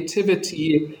promote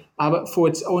creativity for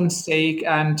its own sake,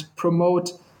 and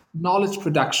promote knowledge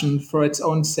production for its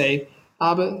own sake,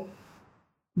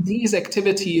 these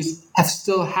activities have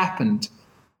still happened,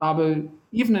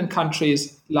 even in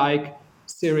countries like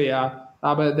Syria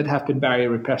that have been very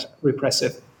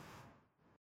repressive.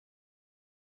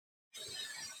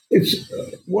 It's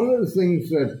one of the things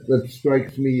that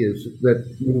strikes me is that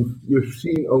you've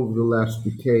seen over the last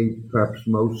decade, perhaps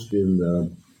most in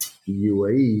the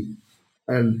UAE,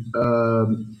 and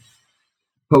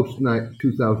post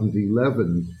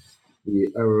 2011, the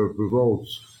era of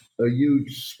revolts, a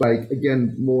huge spike,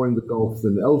 again, more in the Gulf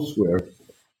than elsewhere,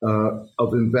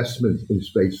 of investment in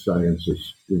space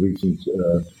sciences. The recent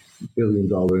 $1 billion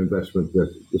investment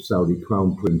that the Saudi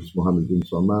Crown Prince Mohammed bin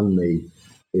Salman made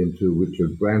into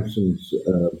Richard Branson's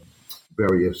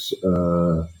various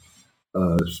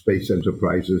space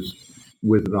enterprises,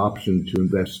 with an option to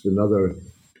invest another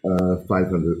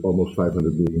almost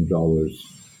 $500 million,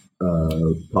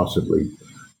 possibly.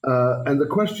 And the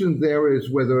question there is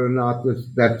whether or not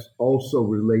that's also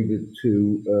related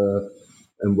to,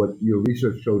 and what your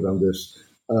research showed on this,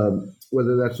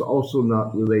 whether that's also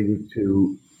not related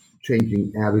to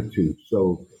changing attitudes.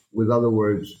 So, with other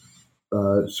words,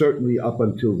 certainly up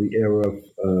until the era of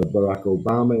Barack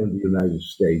Obama in the United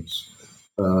States,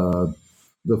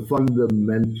 the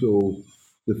fundamental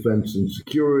defense and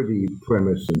security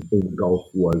premise in the Gulf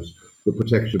was the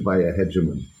protection by a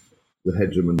hegemon, the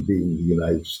hegemon being the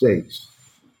United States.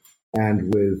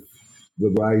 And with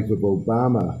the rise of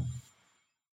Obama,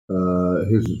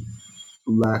 his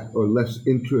lack or less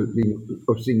interest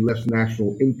seeing less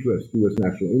national interest, U.S.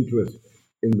 national interest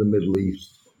in the Middle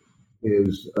East,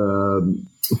 is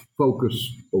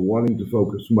focus or wanting to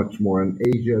focus much more on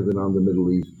Asia than on the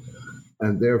Middle East,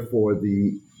 and therefore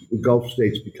the Gulf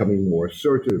states becoming more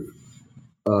assertive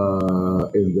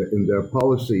in their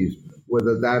policies.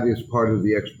 Whether that is part of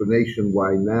the explanation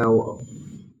why now,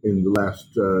 in the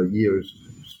last years,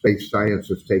 space science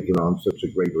has taken on such a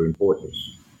greater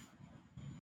importance.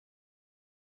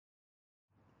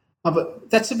 But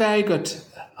that's a very good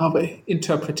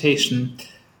interpretation.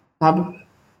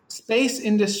 Space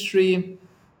industry,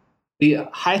 the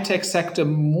high-tech sector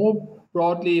more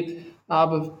broadly,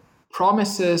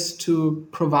 promises to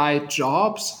provide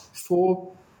jobs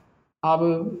for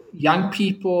young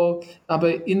people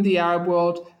in the Arab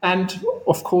world. And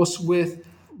of course, with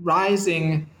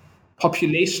rising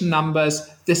population numbers,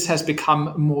 this has become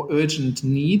a more urgent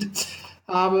need.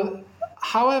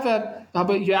 However,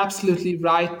 you're absolutely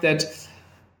right that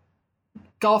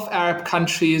Gulf Arab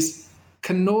countries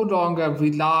can no longer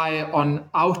rely on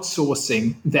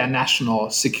outsourcing their national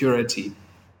security.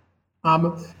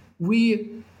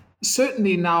 We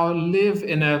certainly now live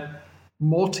in a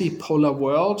multipolar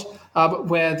world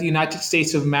where the United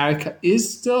States of America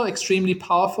is still extremely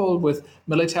powerful with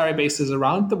military bases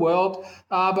around the world,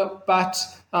 but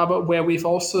where we've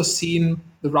also seen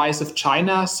the rise of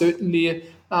China, certainly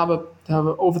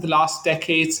over the last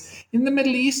decades. In the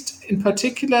Middle East in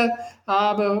particular,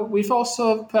 we've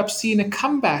also perhaps seen a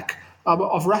comeback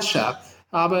of Russia,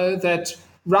 that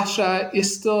Russia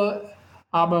is still,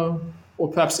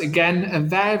 or perhaps again, a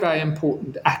very, very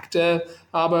important actor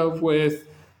with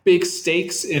big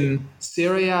stakes in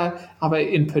Syria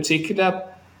in particular.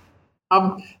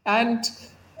 And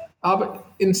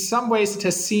in some ways, it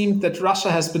has seemed that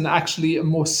Russia has been actually a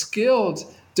more skilled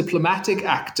diplomatic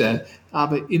actor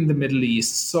in the Middle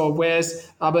East. So whereas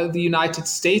the United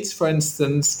States, for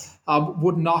instance,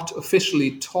 would not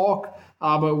officially talk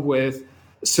with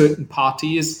certain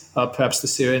parties, perhaps the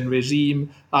Syrian regime,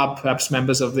 perhaps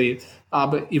members of the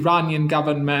Iranian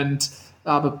government,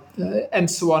 and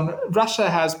so on. Russia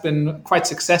has been quite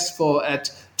successful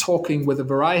at talking with a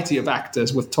variety of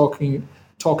actors, with talking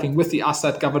with the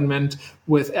Assad government,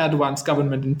 with Erdogan's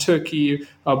government in Turkey,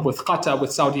 with Qatar,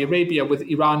 with Saudi Arabia, with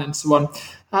Iran, and so on.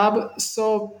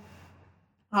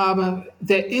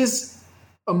 There is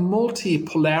a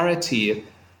multipolarity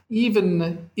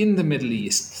even in the Middle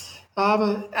East.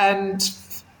 And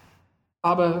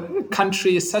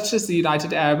countries such as the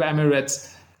United Arab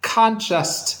Emirates can't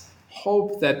just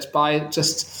hope that by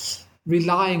just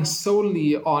relying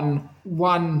solely on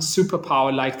one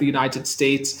superpower like the United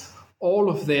States, all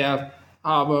of their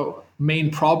main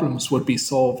problems would be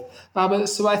solved.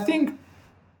 So I think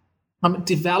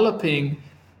developing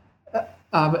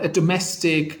a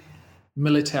domestic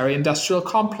military industrial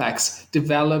complex,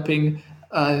 developing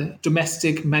a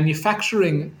domestic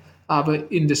manufacturing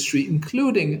industry,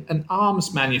 including an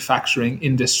arms manufacturing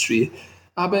industry,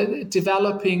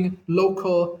 developing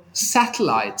local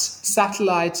satellites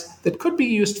that could be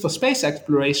used for space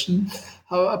exploration,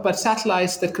 but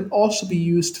satellites that could also be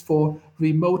used for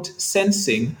remote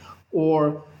sensing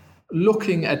or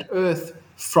looking at Earth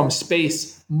from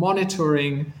space,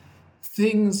 monitoring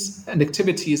things and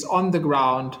activities on the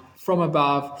ground from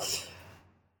above.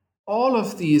 All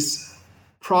of these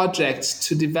projects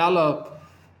to develop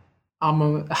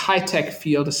a high-tech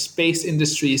field, a space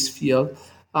industries field,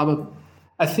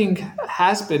 I think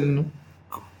has been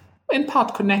in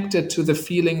part connected to the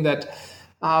feeling that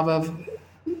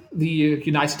the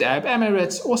United Arab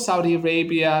Emirates or Saudi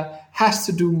Arabia has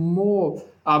to do more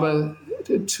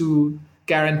to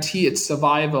guarantee its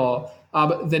survival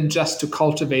than just to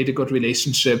cultivate a good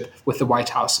relationship with the White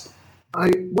House. I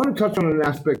want to touch on an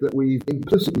aspect that we've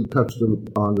implicitly touched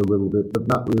on a little bit, but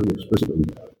not really explicitly,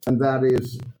 and that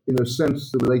is, in a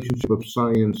sense, the relationship of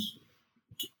science,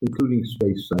 including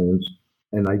space science,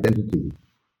 and identity.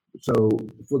 So,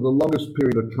 for the longest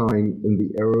period of time in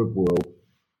the Arab world,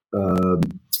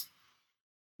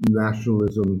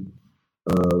 nationalism,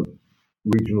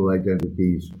 regional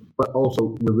identities, but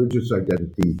also religious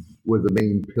identity were the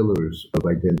main pillars of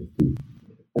identity.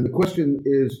 And the question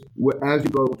is, as you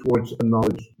go towards a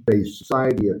knowledge-based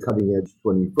society, a cutting-edge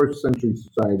 21st century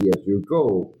society as your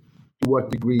goal, to what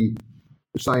degree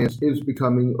science is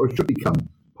becoming or should become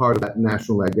part of that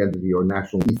national identity or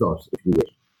national ethos, if you wish?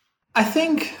 I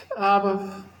think,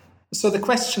 so the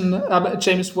question,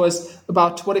 James, was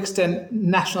about to what extent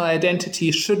national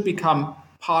identity should become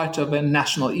part of a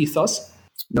national ethos.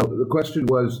 No, the question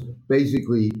was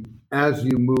basically, as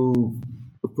you move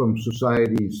from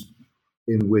societies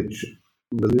in which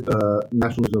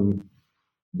nationalism,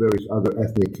 various other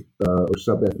ethnic or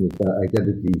sub-ethnic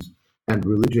identities, and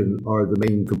religion are the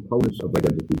main components of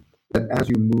identity, that as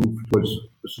you move towards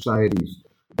societies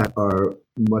that are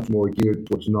much more geared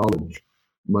towards knowledge,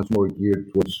 much more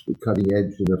geared towards the cutting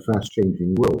edge in a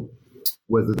fast-changing world,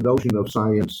 where the notion of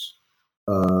science,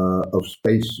 of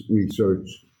space research,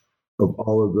 of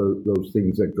all of those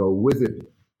things that go with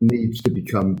it, needs to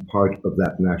become part of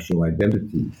that national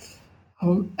identity.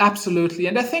 Absolutely.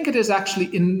 And I think it is actually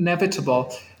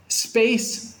inevitable.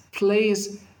 Space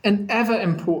plays an ever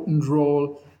important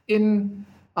role in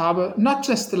not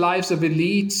just the lives of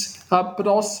elites, but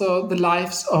also the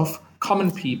lives of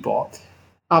common people.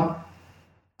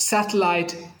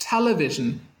 Satellite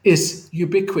television is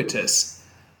ubiquitous.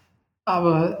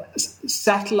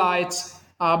 Satellites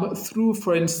through,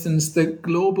 for instance, the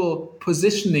Global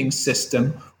Positioning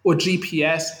System, or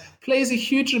GPS, plays a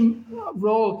huge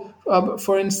role,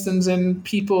 for instance, in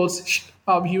people's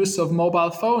use of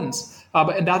mobile phones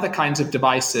and other kinds of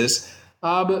devices.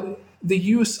 The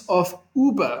use of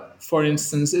Uber, for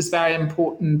instance, is very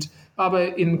important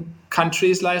in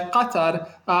countries like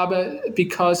Qatar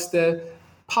because the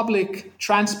public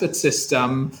transport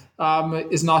system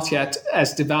is not yet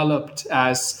as developed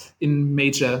as in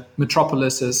major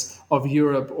metropolises of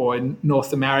Europe or in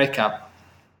North America.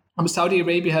 Saudi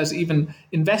Arabia has even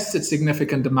invested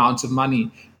significant amounts of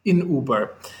money in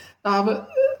Uber.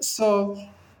 So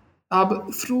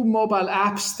through mobile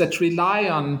apps that rely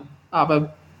on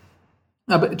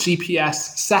GPS,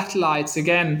 satellites,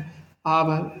 again,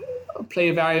 play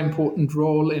a very important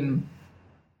role in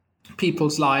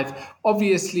people's life.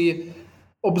 Obviously,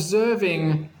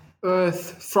 observing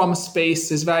Earth from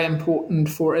space is very important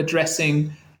for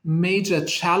addressing major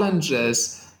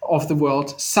challenges of the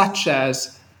world, such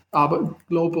as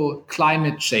global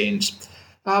climate change.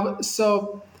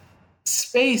 So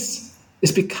space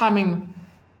is becoming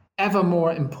ever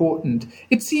more important.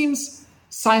 It seems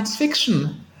science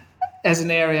fiction as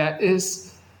an area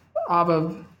is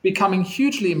becoming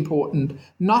hugely important,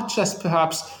 not just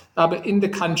perhaps in the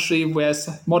country where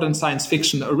modern science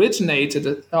fiction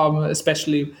originated,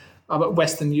 especially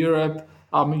Western Europe,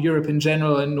 Europe in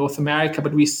general, and North America,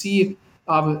 but we see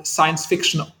science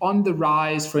fiction on the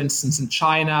rise, for instance, in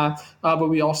China, but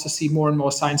we also see more and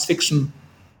more science fiction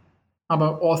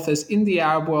authors in the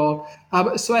Arab world.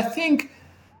 So I think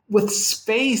with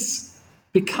space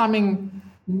becoming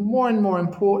more and more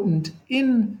important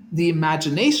in the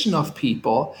imagination of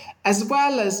people, as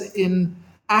well as in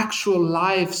actual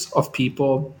lives of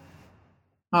people,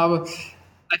 I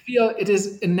feel it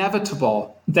is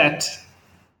inevitable that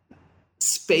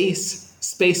space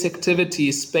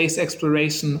activities, space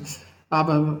exploration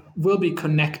will be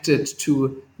connected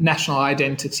to national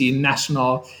identity,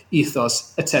 national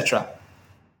ethos, etc.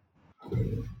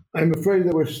 I'm afraid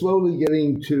that we're slowly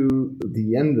getting to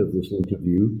the end of this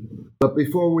interview, but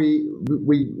before we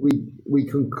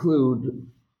conclude,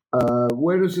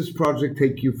 where does this project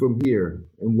take you from here,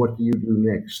 and what do you do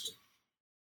next?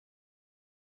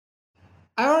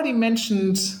 I already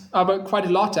mentioned quite a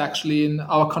lot, actually, in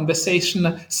our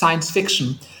conversation, science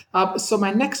fiction. So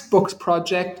my next book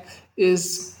project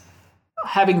is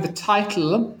having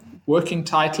the working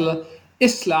title,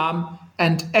 Islam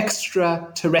and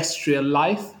Extraterrestrial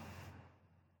Life,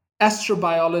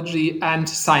 Astrobiology and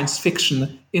Science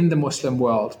Fiction in the Muslim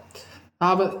World.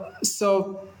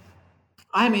 So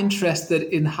I'm interested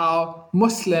in how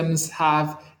Muslims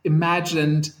have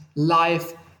imagined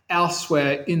life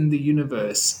elsewhere in the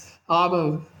universe,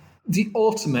 the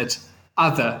ultimate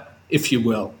other, if you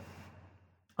will.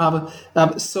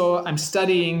 So I'm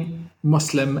studying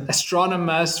Muslim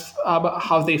astronomers,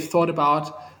 how they've thought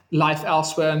about life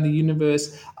elsewhere in the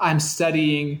universe. I'm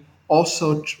studying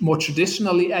also more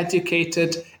traditionally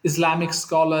educated Islamic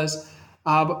scholars,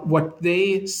 what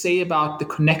they say about the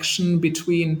connection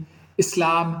between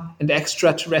Islam and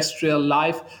extraterrestrial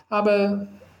life.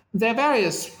 There are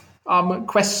various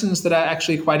questions that are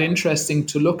actually quite interesting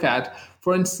to look at.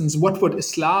 For instance, what would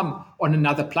Islam on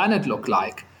another planet look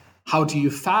like? How do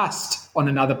you fast on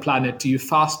another planet? Do you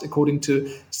fast according to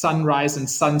sunrise and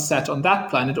sunset on that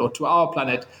planet or to our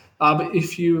planet?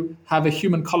 If you have a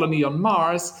human colony on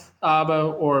Mars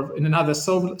or in another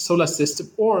solar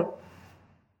system or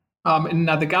in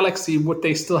another galaxy, would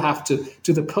they still have to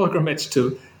do the pilgrimage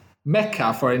to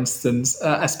Mecca, for instance,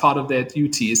 as part of their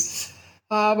duties?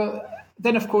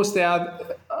 Then, of course, there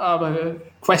are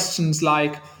questions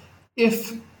like,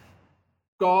 if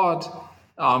God,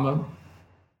 and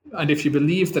if you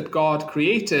believe that God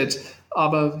created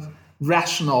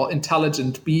rational,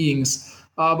 intelligent beings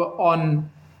on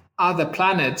other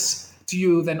planets, do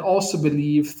you then also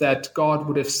believe that God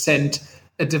would have sent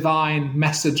a divine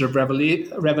message of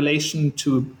revelation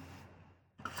to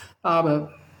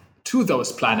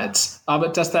those planets?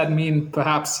 Does that mean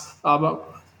perhaps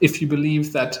if you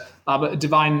believe that a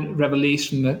divine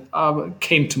revelation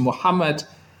came to Muhammad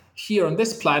here on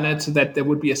this planet, that there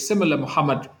would be a similar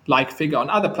Muhammad-like figure on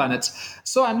other planets?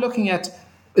 So I'm looking at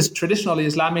traditionally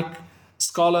Islamic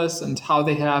scholars and how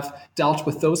they have dealt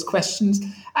with those questions.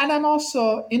 And I'm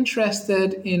also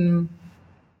interested in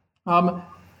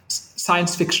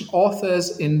science fiction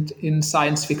authors, in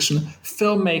science fiction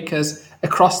filmmakers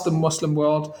across the Muslim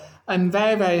world. I'm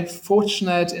very, very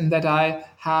fortunate in that I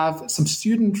have some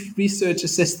student research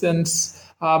assistants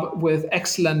with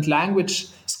excellent language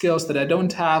skills that I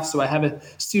don't have. So I have a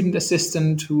student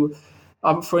assistant who,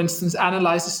 for instance,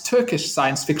 analyzes Turkish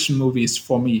science fiction movies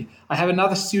for me. I have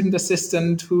another student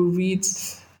assistant who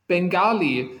reads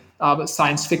Bengali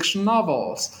science fiction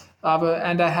novels.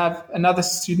 And I have another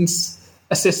student's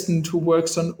assistant who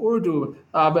works on Urdu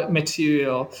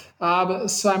material.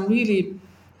 So I'm really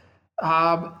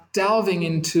delving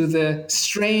into the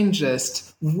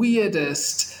strangest,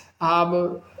 weirdest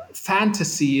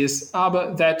fantasies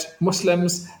that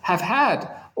Muslims have had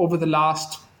over the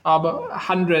last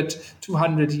 100,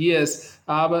 200 years.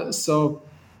 So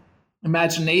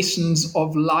imaginations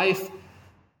of life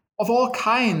of all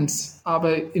kinds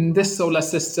in this solar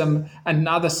system and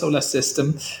another solar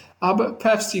system. But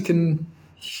perhaps you can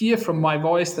hear from my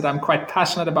voice that I'm quite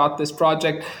passionate about this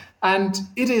project, and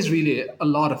it is really a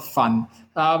lot of fun.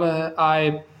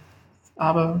 I'm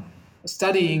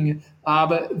studying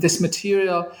this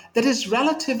material that is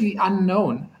relatively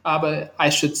unknown, I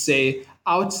should say,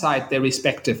 outside their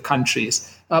respective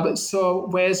countries. So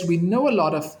whereas we know a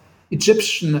lot of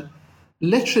Egyptian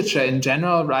literature in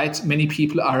general, right? Many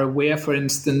people are aware, for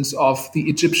instance, of the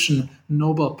Egyptian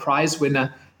Nobel Prize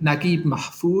winner Naguib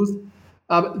Mahfouz.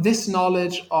 This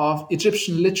knowledge of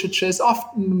Egyptian literature is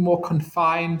often more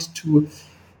confined to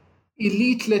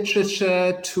elite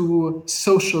literature, to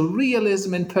social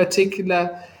realism in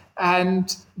particular.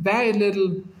 and very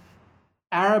little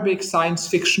Arabic science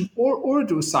fiction or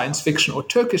Urdu science fiction or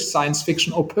Turkish science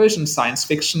fiction or Persian science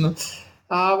fiction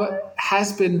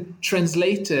has been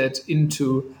translated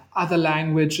into other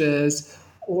languages,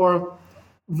 or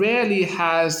rarely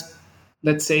has,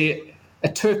 let's say, a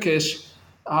Turkish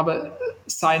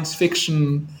science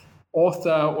fiction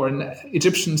author or an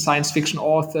Egyptian science fiction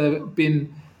author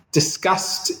been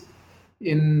discussed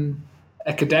in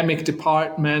academic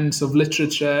departments of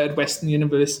literature at Western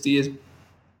universities.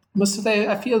 So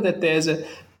I feel that there's a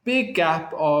big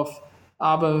gap of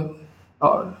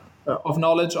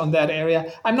knowledge on that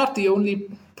area. I'm not the only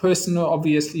person,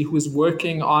 obviously, who is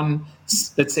working on,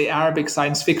 let's say, Arabic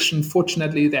science fiction.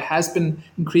 Fortunately, there has been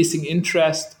increasing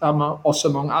interest also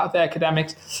among other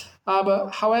academics.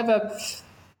 However,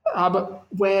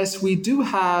 whereas we do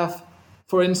have,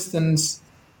 for instance,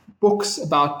 books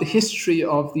about the history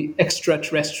of the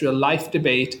extraterrestrial life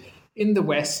debate in the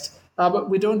West, but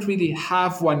we don't really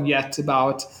have one yet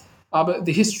about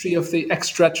the history of the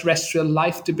extraterrestrial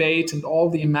life debate and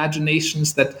all the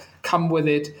imaginations that come with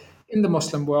it in the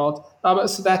Muslim world.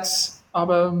 So that's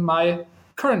my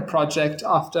current project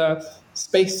after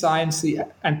Space Science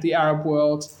and the Arab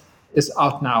World is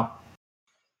out now.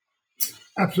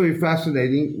 Absolutely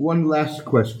fascinating. One last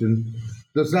question.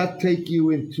 Does that take you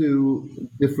into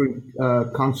different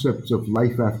concepts of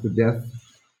life after death?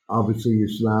 Obviously,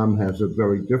 Islam has a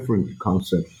very different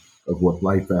concept of what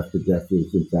life after death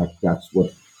is. In fact, that's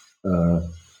what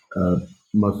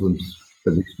Muslims,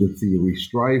 at least in theory,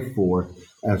 strive for,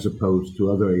 as opposed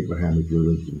to other Abrahamic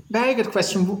religions. Very good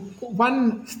question.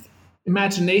 One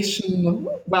imagination,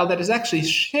 that is actually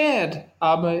shared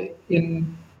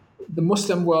in the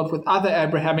Muslim world with other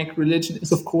Abrahamic religion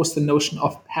is, of course, the notion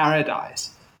of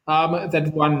paradise,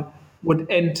 that one would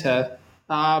enter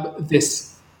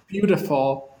this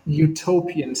beautiful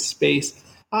utopian space.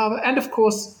 And of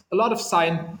course, a lot of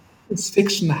science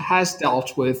fiction has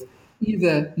dealt with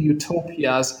either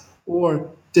utopias or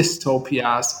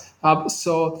dystopias.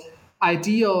 So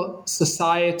ideal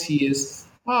societies,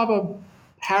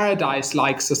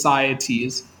 paradise-like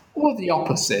societies, or the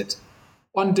opposite,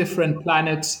 on different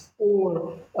planets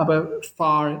or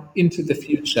far into the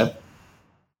future.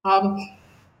 I'm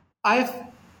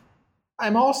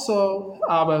also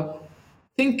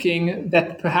thinking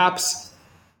that perhaps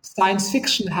science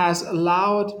fiction has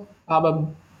allowed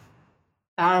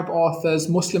Arab authors,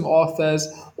 Muslim authors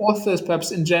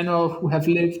perhaps in general who have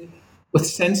lived with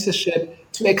censorship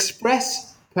to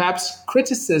express perhaps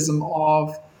criticism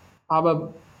of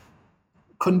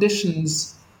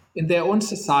conditions in their own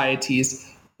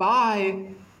societies by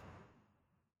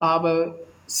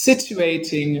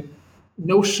situating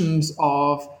notions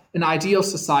of an ideal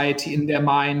society in their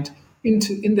mind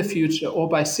in the future, or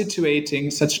by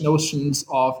situating such notions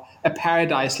of a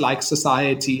paradise-like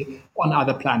society on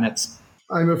other planets.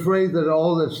 I'm afraid that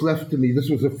all that's left to me, this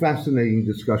was a fascinating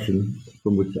discussion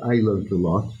from which I learned a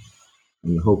lot,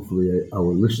 and hopefully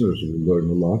our listeners will learn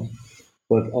a lot.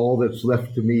 But all that's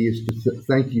left to me is to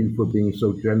thank you for being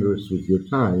so generous with your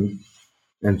time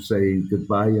and say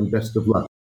goodbye and best of luck.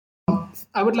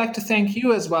 I would like to thank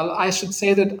you as well. I should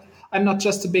say that I'm not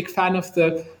just a big fan of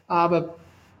the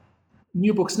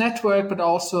New Books Network, but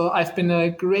also I've been a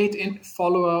great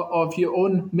follower of your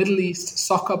own Middle East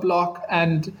soccer blog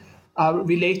and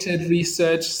related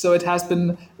research. So it has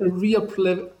been a real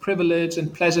privilege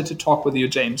and pleasure to talk with you,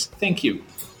 James. Thank you.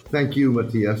 Thank you,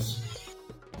 Matthias.